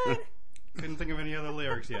my god. Couldn't think of any other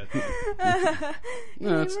lyrics yet.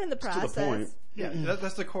 No, we're in the process. To the point. Yeah,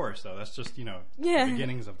 that's the chorus though. That's just, Yeah. the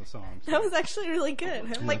beginnings of the song. So. That was actually really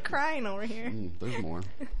good. I'm like crying over here. There's more.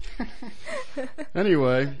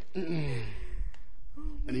 Anyway,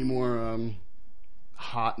 any more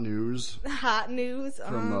hot news Hot news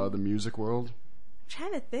from the music world? I'm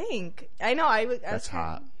trying to think. I know That's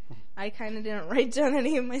hot. I kind of didn't write down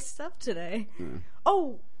any of my stuff today. Yeah.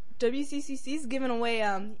 Oh, WCCC's giving away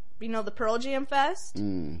the Pearl Jam Fest.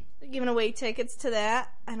 They're giving away tickets to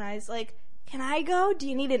that, and I was like, can I go? Do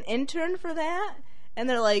you need an intern for that? And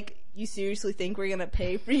they're like, you seriously think we're gonna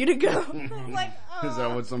pay for you to go? I'm like, oh. Is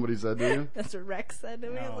that what somebody said to you? That's what Rex said to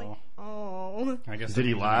me. I was like, oh. I guess Did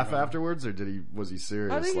he laugh afterwards, or was he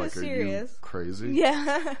serious? I think he like, was are serious. you crazy?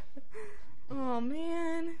 Yeah. Oh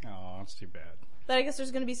man. Oh, that's too bad. But I guess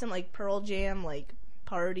there's gonna be some like Pearl Jam like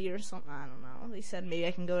party or something. I don't know. They said maybe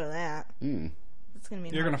I can go to that. It's gonna be.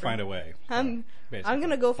 You're gonna find a way. I'm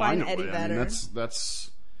gonna go find Eddie Vedder. I mean,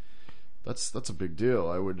 that's a big deal.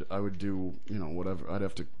 I would do whatever.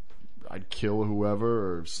 I'd kill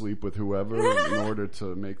whoever or sleep with whoever in order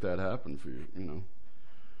to make that happen for you.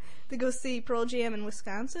 To go see Pearl Jam in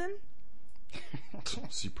Wisconsin.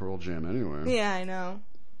 See Pearl Jam anywhere. Yeah, I know.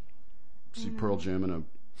 See Pearl Jam in a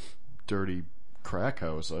dirty crack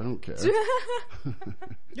house. I don't care.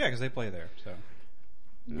 Yeah, because they play there. So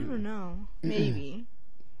you never know. Maybe.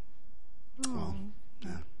 Oh.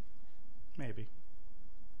 Yeah. Maybe.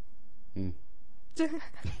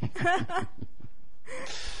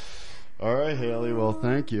 All right, Haley. Well,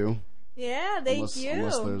 thank you. Yeah, thank you.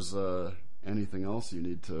 Unless there's anything else you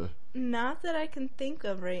need to. Not that I can think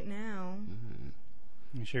of right now.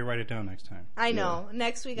 You should write it down next time. I know. Yeah.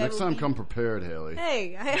 Next week. Next time, come prepared, Haley.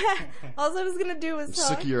 Hey, all I was gonna do was I'm talk.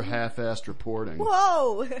 sick of your half-assed reporting.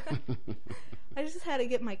 Whoa! I just had to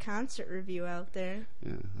get my concert review out there.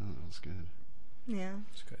 Yeah, that was good. Yeah,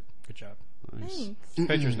 it's good. Good job. Nice. Thanks.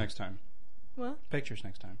 Pictures next time. What? Pictures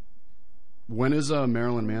next time. When is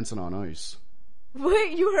Marilyn Manson on ice?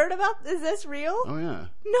 Wait, you heard about? Is this real? Oh yeah.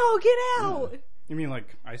 No, get out! Yeah. You mean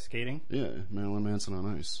like ice skating? Yeah, Marilyn Manson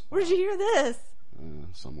on ice. Where'd you hear this?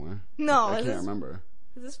 Somewhere. No, I can't remember.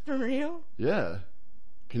 Is this for real? Yeah.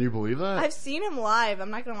 Can you believe that? I've seen him live.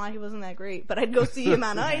 I'm not gonna lie, he wasn't that great, but I'd go see him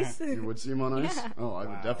on ice. You would see him on ice? Yeah. Oh, I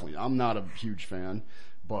would definitely. I'm not a huge fan,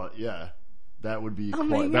 but yeah, that would be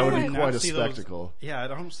quite a spectacle. I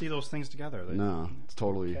don't see those things together. No, it's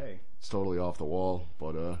totally off the wall.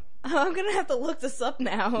 But I'm gonna have to look this up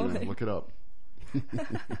now. Yeah, look it up.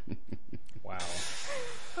 Wow.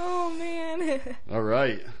 Oh man. All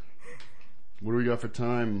right. What do we got for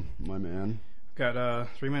time, my man? Got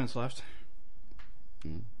 3 minutes left.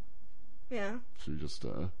 Yeah. Should we just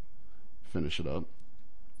finish it up?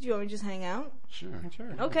 Do you want me to just hang out? Sure.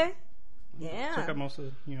 Okay. Yeah. Took up most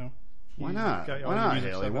of, Why not? got all Why your not, music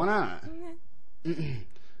Haley? stuff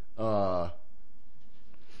Why up. not?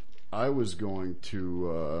 I was going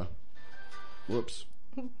to. Whoops.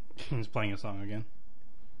 He's playing a song again.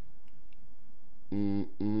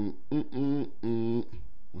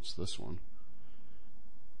 What's this one?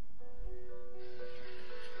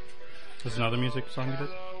 There's another music song you did?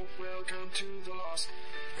 Hello, welcome to the lost.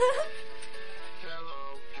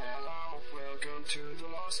 Hello, welcome to the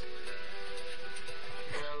lost.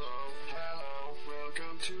 Hello,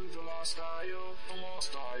 welcome to the Lost Isle. The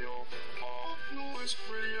Lost Isle.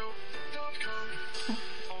 OffNoiseRadio.com.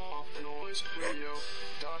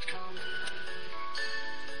 OffNoiseRadio.com.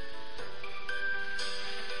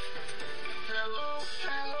 Hello,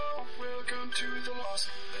 welcome to the lost.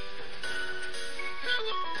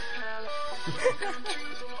 Hello, welcome to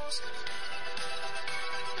the lost.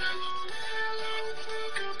 Hello,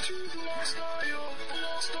 welcome to the Lost Isle. The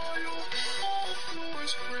Lost Isle.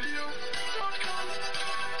 OffNoiseRadio.com.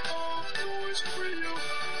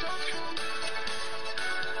 OffNoiseRadio.com.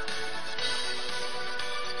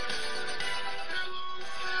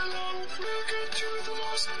 Hello, welcome to the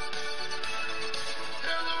lost.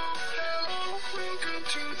 Hello, welcome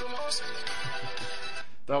to the lost.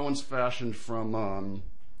 That one's fashioned from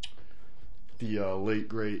the late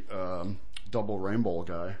great Double Rainbow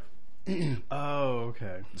guy. Oh,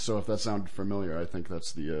 okay. So if that sounded familiar, I think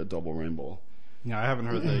that's the Double Rainbow. Yeah, I haven't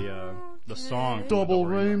heard the song. Double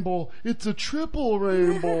Rainbow. It's a triple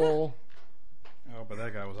rainbow. Oh, but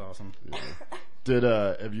that guy was awesome. Yeah. Did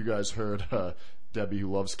have you guys heard Debbie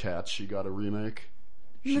Who Loves Cats? She got a remake.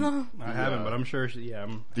 No. I haven't, but I'm sure.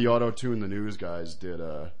 The Auto-Tune the News guys did.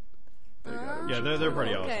 They got Yeah, they're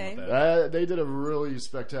pretty Okay. awesome with that. They did a really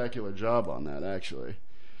spectacular job on that, actually.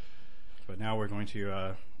 But now we're going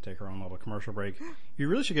to take our own little commercial break. You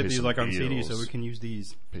really should get Pay these some like on CD bills. so we can use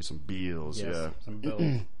these. Pay some bills, Yes, yeah. some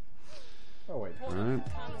bills. Oh wait. All right.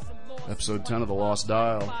 Episode 10 of The Lost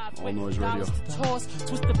Dial, All Noise Radio. Toss,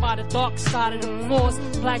 twisted by the dark side of the force.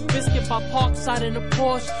 Black biscuit by Parkside in the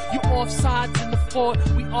Porsche. You offsides in the fort.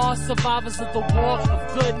 We are survivors of the war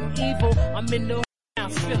of good and evil. I'm in the now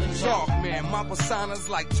feeling Dark man, my persona's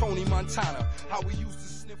like Tony Montana. How we used to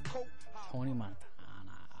sniff coke. Tony Montana.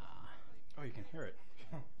 Oh, you can hear it.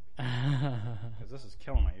 Because this is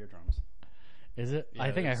killing my eardrums. Is it? Yeah,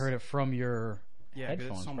 I think I it's- heard it from your Yeah, 'cause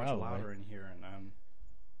headphones. it's so much probably. louder in here, and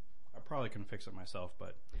I probably can fix it myself.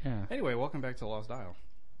 But Yeah. anyway, welcome back to The Lost Dial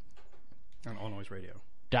on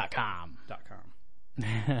allnoiseradio.com. .com.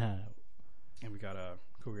 And we got a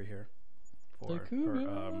Cougar here. The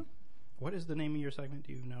Cougar. What is the name of your segment?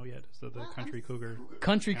 Do you know yet? Is it the Country Cougar?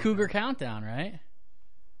 Country Cougar Countdown, right?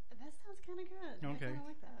 That sounds kind of good. Okay. I kind of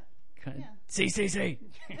like that. Yeah. CCC.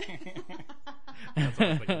 That's what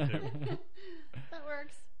I was thinking too. That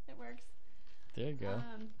works. It works. There you go.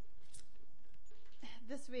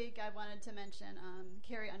 This week I wanted to mention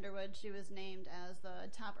Carrie Underwood. She was named as the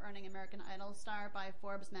top earning American Idol star by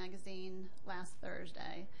Forbes magazine last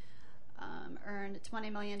Thursday. Earned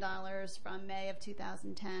 $20 million from May of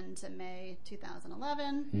 2010 to May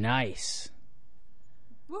 2011. Nice.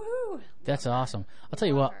 Woohoo! That's awesome. I'll tell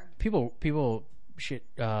you what, people shit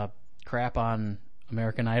crap on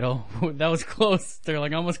American Idol. That was close. They're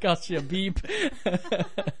like, almost cost you a beep.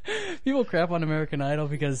 People crap on American Idol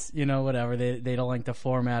because, whatever, they don't like the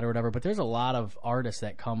format or whatever, but there's a lot of artists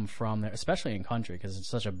that come from there, especially in country, because it's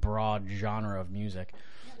such a broad genre of music.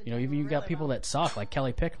 Even you've got people that suck, like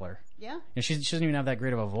Kelly Pickler. Yeah. She doesn't even have that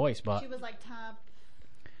great of a voice, but She was like top.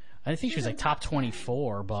 I think she was like top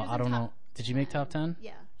 24, but I don't know. top Did she make top 10?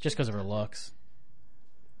 Yeah. Just because of her looks.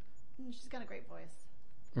 She's got a great voice.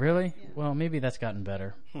 Really? Yeah. Well, maybe that's gotten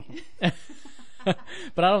better. But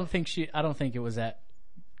I don't think it was that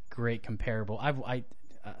great comparable. I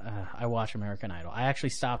watch American Idol. I actually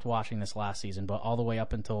stopped watching this last season, but all the way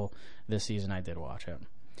up until this season, I did watch it.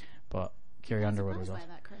 But Carrie Underwood was awesome.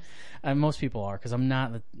 And most people are, because I'm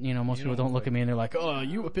not. Most people don't look at me and they're like, "Oh,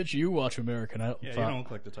 you watch American Idol." Yeah, but you don't look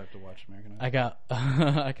like the type to watch American Idol.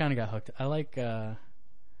 I kind of got hooked. I like. I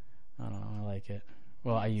don't know. I like it.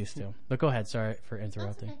 Well, I used to. But go ahead. Sorry for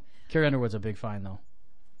interrupting. Okay. Carrie Underwood's a big find, though.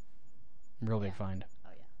 Real big find. Oh,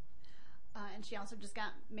 yeah. And she also just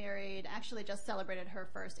got married, actually just celebrated her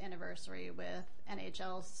first anniversary with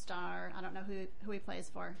NHL star, I don't know who he plays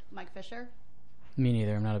for, Mike Fisher. Me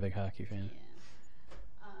neither. I'm not a big hockey fan. Yeah.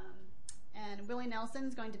 And Willie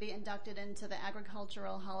Nelson's going to be inducted into the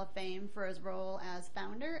Agricultural Hall of Fame for his role as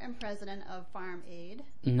founder and president of Farm Aid.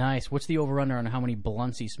 Nice. What's the over-under on how many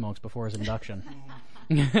blunts he smokes before his induction?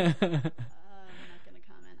 I'm not going to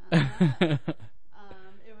comment on that.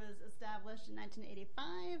 It was established established in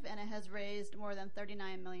 1985, and it has raised more than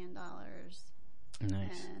 $39 million.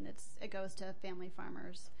 Nice. And it goes to family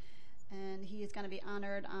farmers. And he's going to be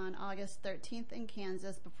honored on August 13th in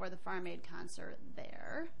Kansas before the Farm Aid concert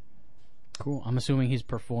there. Cool. I'm assuming he's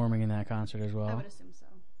performing in that concert as well. I would assume so.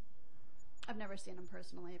 I've never seen him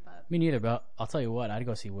personally, but... Me neither, but I'll tell you what, I'd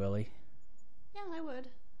go see Willie. Yeah, I would.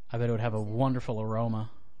 I bet it would have a wonderful aroma.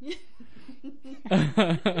 That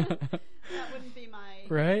wouldn't be my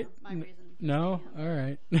right? My reason. No? All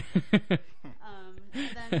right. And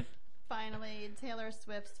then finally, Taylor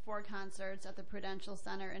Swift's 4 concerts at the Prudential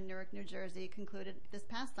Center in Newark, New Jersey concluded this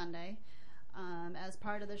past Sunday. As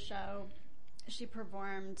part of the show, she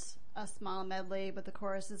performed a small medley with the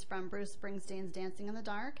choruses from Bruce Springsteen's Dancing in the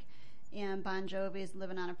Dark and Bon Jovi's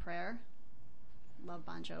Living on a Prayer. Love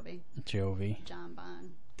Bon Jovi. John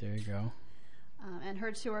Bon. There you go. And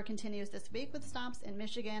her tour continues this week with stops in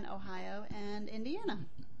Michigan, Ohio, and Indiana.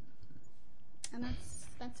 And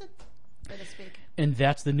that's it for this week. And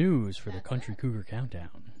that's the news for the Country Cougar Countdown.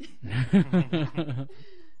 Thanks, guys.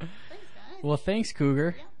 Well, thanks,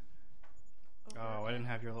 Cougar. Yeah. Oh, I didn't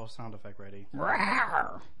have your little sound effect ready.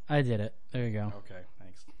 I did it. There you go. Okay,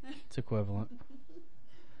 thanks. It's equivalent.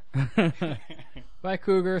 Bye,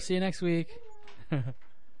 Cougar. See you next week. Oh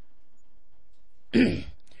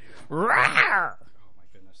my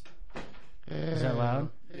goodness. Is that loud?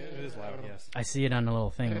 Yeah, it is loud, yes. I see it on the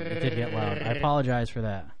little thing. It did get loud. I apologize for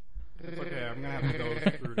that. It's okay, I'm going to have to go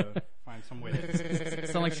through to find some way to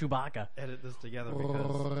sound like Chewbacca. Edit this together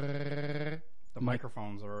because the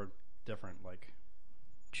microphones are different. Like,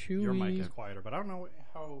 Chewy. Your mic is quieter, but I don't know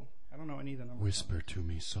any of the numbers. Whisper to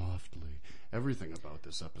me softly. Everything about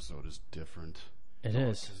this episode is different. It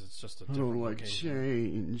is. It's just a I don't like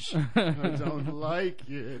change. I don't like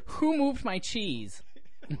it. Who moved my cheese?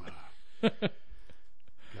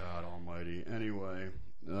 God almighty. Anyway,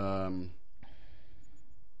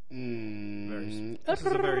 this is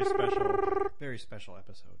a very special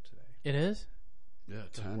episode today. It is? Yeah,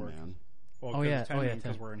 10, man. Well, oh, yeah. 10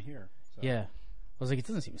 because we're in here. So. Yeah. I was like, it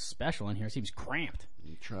doesn't seem special in here. It seems cramped.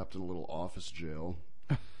 I'm trapped in a little office jail.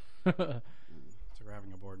 So we're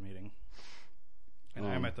having a board meeting. And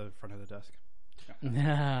I'm at the front of the desk.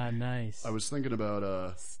 Ah, nice. I was thinking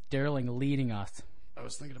about Sterling leading us. I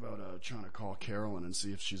was thinking about trying to call Carolyn and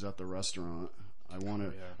see if she's at the restaurant. I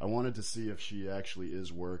wanted to see if she actually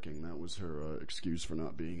is working. That was her excuse for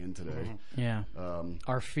not being in today. Yeah.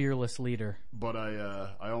 Our fearless leader. But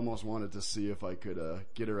I almost wanted to see if I could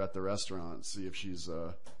get her at the restaurant, see if she's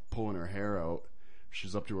pulling her hair out.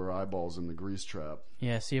 She's up to her eyeballs in the grease trap.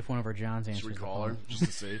 Yeah, see if one of her Johns answers. Should we call her just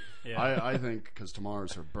to see? Yeah. I think because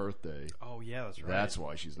tomorrow's her birthday. Oh, yeah, that's right. That's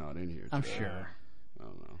why she's not in here today. I'm sure. I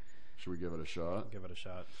don't know. Should we give it a shot? Give it a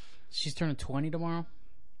shot. She's turning 20 tomorrow?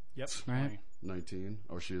 Yep. Right? 19?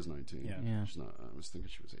 Oh, she is 19. Yeah. She's not. I was thinking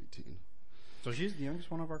she was 18. So she's the youngest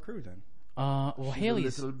one of our crew then? Well, she's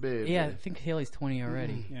Haley's... a little baby. Yeah, I think Haley's 20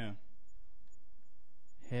 already. Yeah.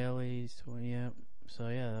 Haley's 20, yep. So,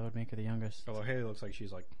 yeah, that would make her the youngest. Although Haley looks like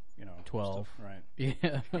she's 12. Right.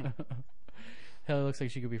 Yeah. Haley looks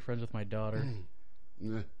like she could be friends with my daughter.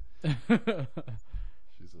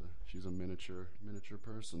 She's a miniature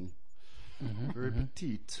person. Mm-hmm, Very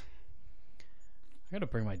petite. I gotta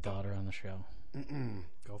bring my daughter on the show.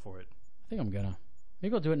 Go for it. I think I'm gonna.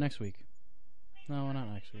 Maybe I'll do it next week. No, not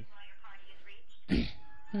next week.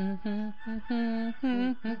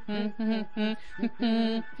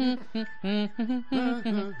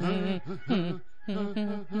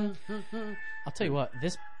 I'll tell you what,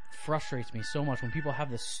 this frustrates me so much when people have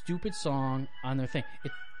this stupid song on their thing.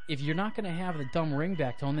 If you're not going to have the dumb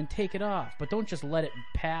ringback tone, then take it off. But don't just let it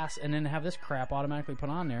pass and then have this crap automatically put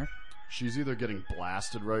on there. She's either getting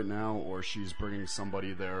blasted right now or she's bringing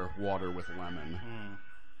somebody their water with lemon.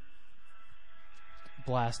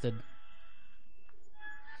 Blasted.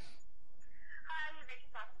 Hi, this is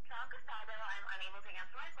Decisode. I'm unable to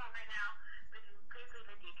answer my phone right now. Please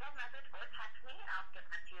leave a detailed message or text me, and I'll get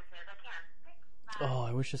back to you as soon as I can. Thanks. Bye. Oh,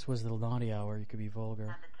 I wish this was the naughty hour. You could be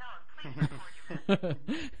vulgar.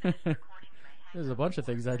 There's a bunch of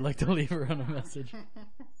things I'd like to leave her on a message.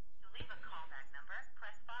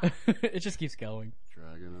 It just keeps going.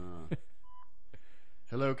 Dragging on.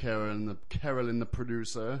 Hello, Carolyn the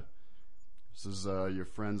producer. This is your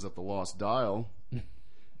friends at the Lost Dial.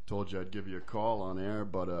 Told you I'd give you a call on air,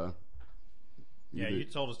 but yeah, you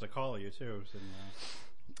told us to call you too. So,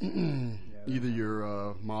 either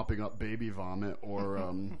you're mopping up baby vomit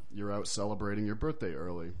or you're out celebrating your birthday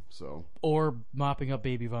early. So or mopping up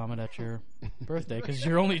baby vomit at your birthday because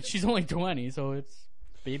she's only 20, so it's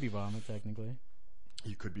baby vomit technically.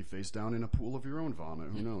 You could be face down in a pool of your own vomit.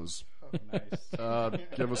 Who knows? Oh, nice.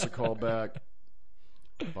 Give us a call back.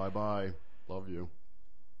 Bye-bye. Love you.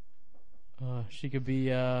 She could be,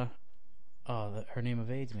 her name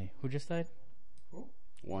evades me. Who just died?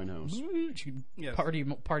 Winehouse. She could Yes. party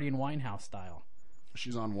in Winehouse style.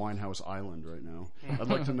 She's on Winehouse Island right now. I'd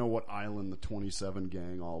like to know what island the 27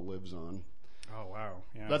 gang all lives on. Oh, wow.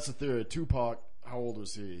 Yeah. That's the theory. Tupac, how old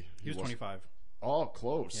was he? He was 25. Oh,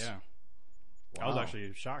 close. Yeah. Wow. I was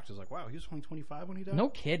actually shocked. I was like, wow, he was only 25 when he died? No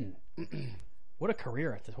kidding. What a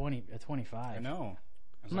career at 25. I know.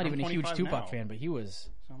 I'm not even a huge Tupac fan, but he was.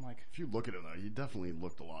 So I'm like, if you look at him though, he definitely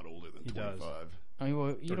looked a lot older than 25. Does. I mean,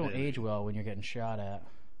 well, you don't age well when you're getting shot at.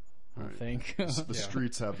 I Right. think The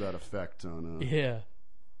streets have that effect on. Yeah.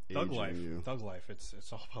 Thug life. You. Thug life. It's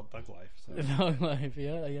all about thug life. So. Thug life.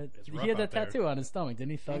 Yeah. He had rough that out there. tattoo on his stomach,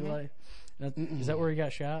 didn't he? Thug life. Is that where he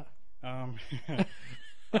got shot?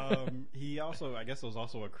 He also, I guess, it was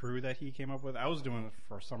also a crew that he came up with. I was doing it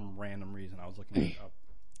for some random reason. I was looking it up.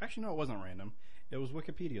 Actually, no, it wasn't random. It was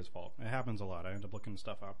Wikipedia's fault. It happens a lot. I end up looking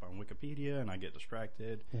stuff up on Wikipedia, and I get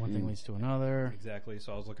distracted. One thing leads to another. Exactly.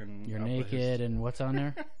 So I was looking. You're up naked, and what's on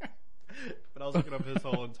there? But I was looking up his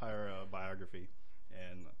whole entire biography,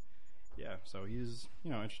 and yeah, so he's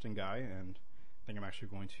interesting guy, and I think I'm actually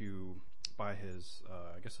going to buy his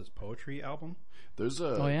I guess his poetry album. There's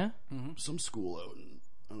some school out in,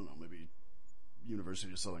 I don't know, maybe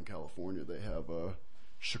University of Southern California. They have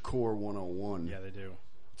Shakur 101. Yeah, they do.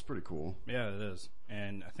 It's pretty cool. Yeah, it is.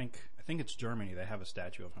 And I think it's Germany. They have a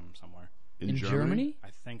statue of him somewhere. In Germany? I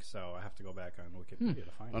think so. I have to go back on Wikipedia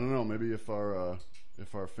to find it. I don't know. Maybe if our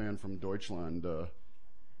fan from Deutschland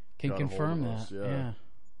can confirm that. Us, yeah.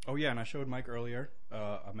 Oh yeah, and I showed Mike earlier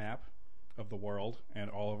a map of the world and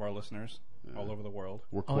all of our listeners all over the world.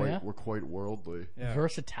 We're quite worldly. Yeah.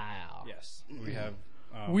 Versatile. Yes, we have.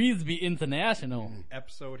 We'd be international.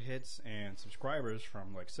 Episode hits and subscribers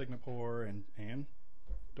from like Singapore and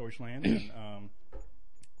Deutschland and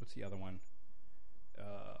what's the other one?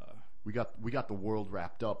 We got the world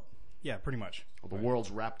wrapped up. Yeah, pretty much. Well, the world's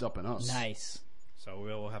wrapped up in us. Nice. So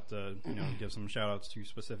we'll have to give some shout outs to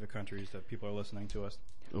specific countries that people are listening to us.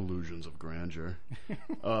 Illusions of grandeur.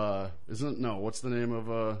 What's the name of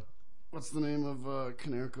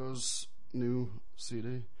Canerco's new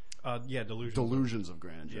CD? Delusions of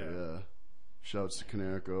Grandeur. Yeah. Shouts to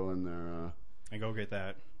Canerco and their and go get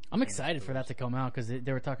that. I'm excited for that to come out because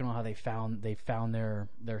they were talking about how they found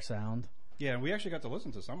their sound. Yeah, and we actually got to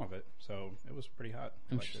listen to some of it, so it was pretty hot.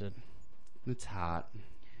 Interested. It's hot.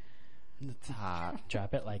 It's hot.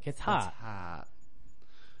 Drop it like it's hot. It's hot.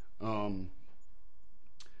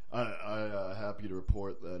 I happy to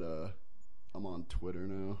report that I'm on Twitter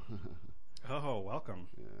now. Oh, welcome.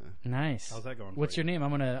 Yeah. Nice. How's that going? What's your name? I'm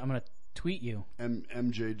gonna tweet you.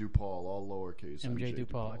 MJ DuPaul, all lowercase. MJ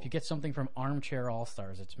DuPaul. If you get something from Armchair All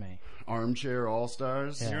Stars, it's me. Armchair All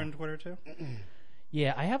Stars. Yeah. You're on Twitter too?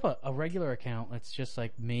 Yeah, I have a regular account that's just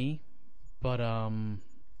like me, but I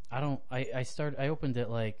opened it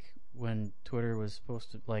like when Twitter was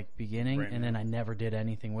supposed to like beginning, and then I never did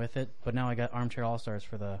anything with it. But now I got Armchair All Stars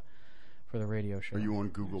for the radio show. Are you on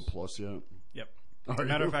Google Plus yet? Yep.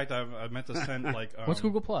 Matter of fact, I meant to send like. What's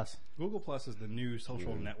Google Plus? Google Plus is the new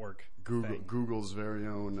social network. Google's very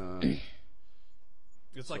own.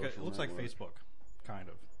 It looks like Facebook, kind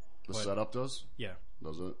of. The setup does? Yeah.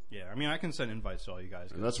 Does it? Yeah. I mean, I can send invites to all you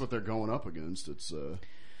guys. And that's what they're going up against. It's.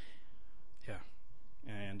 Yeah.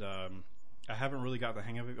 And I haven't really got the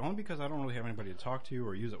hang of it, only because I don't really have anybody to talk to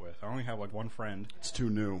or use it with. I only have like one friend. It's too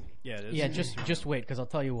new. Yeah, it is. Yeah, just wait, because I'll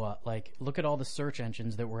tell you what. Like, look at all the search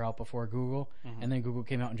engines that were out before Google, and then Google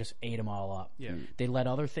came out and just ate them all up. Yeah. They let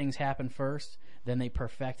other things happen first, then they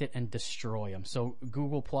perfect it and destroy them. So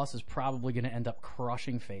Google Plus is probably going to end up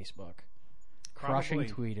crushing Facebook, crushing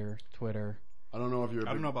Twitter. I don't know if you're.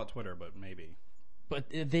 I don't know about Twitter, but maybe. But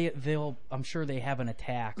they'll. I'm sure they have an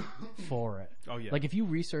attack for it. Oh yeah. Like if you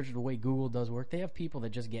research the way Google does work, they have people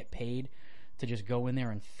that just get paid to just go in there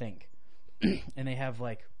and think, and they have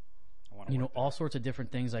like, all sorts of different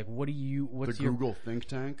things. Like, what's your Google think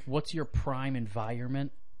tank? What's your prime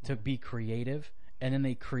environment to be creative? And then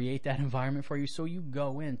they create that environment for you, so you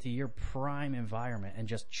go into your prime environment and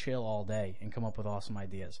just chill all day and come up with awesome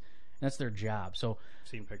ideas. And that's their job. So,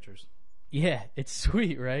 seen pictures. Yeah, it's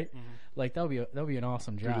sweet, right? Like that'll be an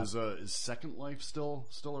awesome job. Dude, is Second Life still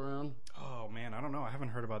around? Oh man, I don't know. I haven't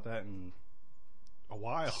heard about that in a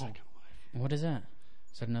while. Second Life. What is that?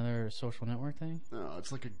 Is that another social network thing? No,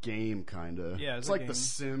 it's like a game, kind of. Yeah, it's a like game. The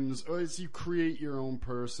Sims. Or it's you create your own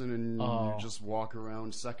person and you just walk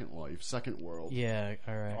around Second Life, Second World. Yeah,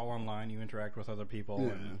 all right. All online, you interact with other people,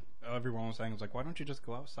 and everyone was saying, "Why don't you just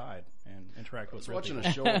go outside and interact with?" I was watching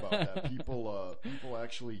a show about that. People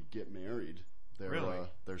actually get married.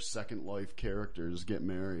 Their Second Life characters get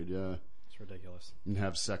married. Yeah, it's ridiculous. And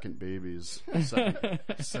have second babies,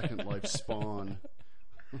 second Life spawn.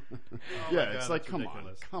 It's like, come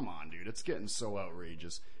on, dude. It's getting so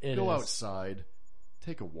outrageous. Go outside,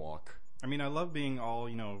 take a walk. I mean, I love being all,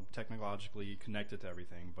 technologically connected to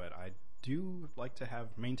everything, but I do like to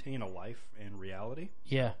maintain a life in reality.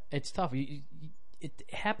 Yeah, it's tough. It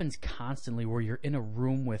happens constantly where you're in a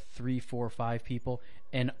room with 3, 4, 5 people,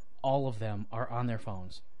 and all of them are on their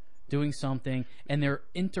phones doing something, and they're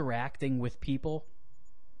interacting with people,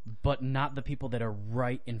 but not the people that are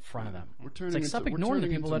right in front of them. Stop ignoring the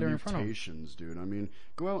people that are in front of them. Dude. I mean,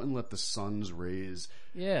 go out and let the sun's rays,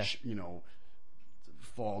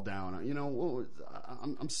 fall down.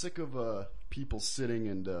 I'm sick of people sitting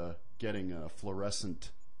and getting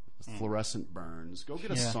fluorescent burns. Go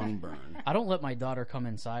get a sunburn. I don't let my daughter come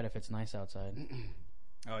inside if it's nice outside.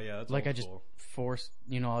 Oh yeah, that's like old I just school. force,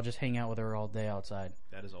 I'll just hang out with her all day outside.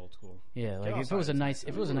 That is old school. Yeah, like if it was a nice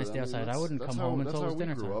day outside, I wouldn't come home until it was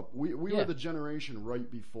dinner time. We were the generation right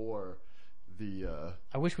before the.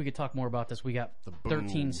 I wish we could talk more about this. We got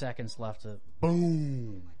 13 seconds left.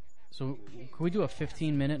 Boom. So, can we do a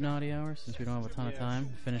 15-minute naughty hour since we don't have a ton of time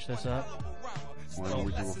to finish this up? Why don't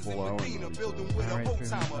we do a full hour? Alright,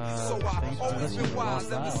 thanks for listening to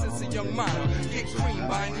Lost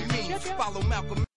Dial.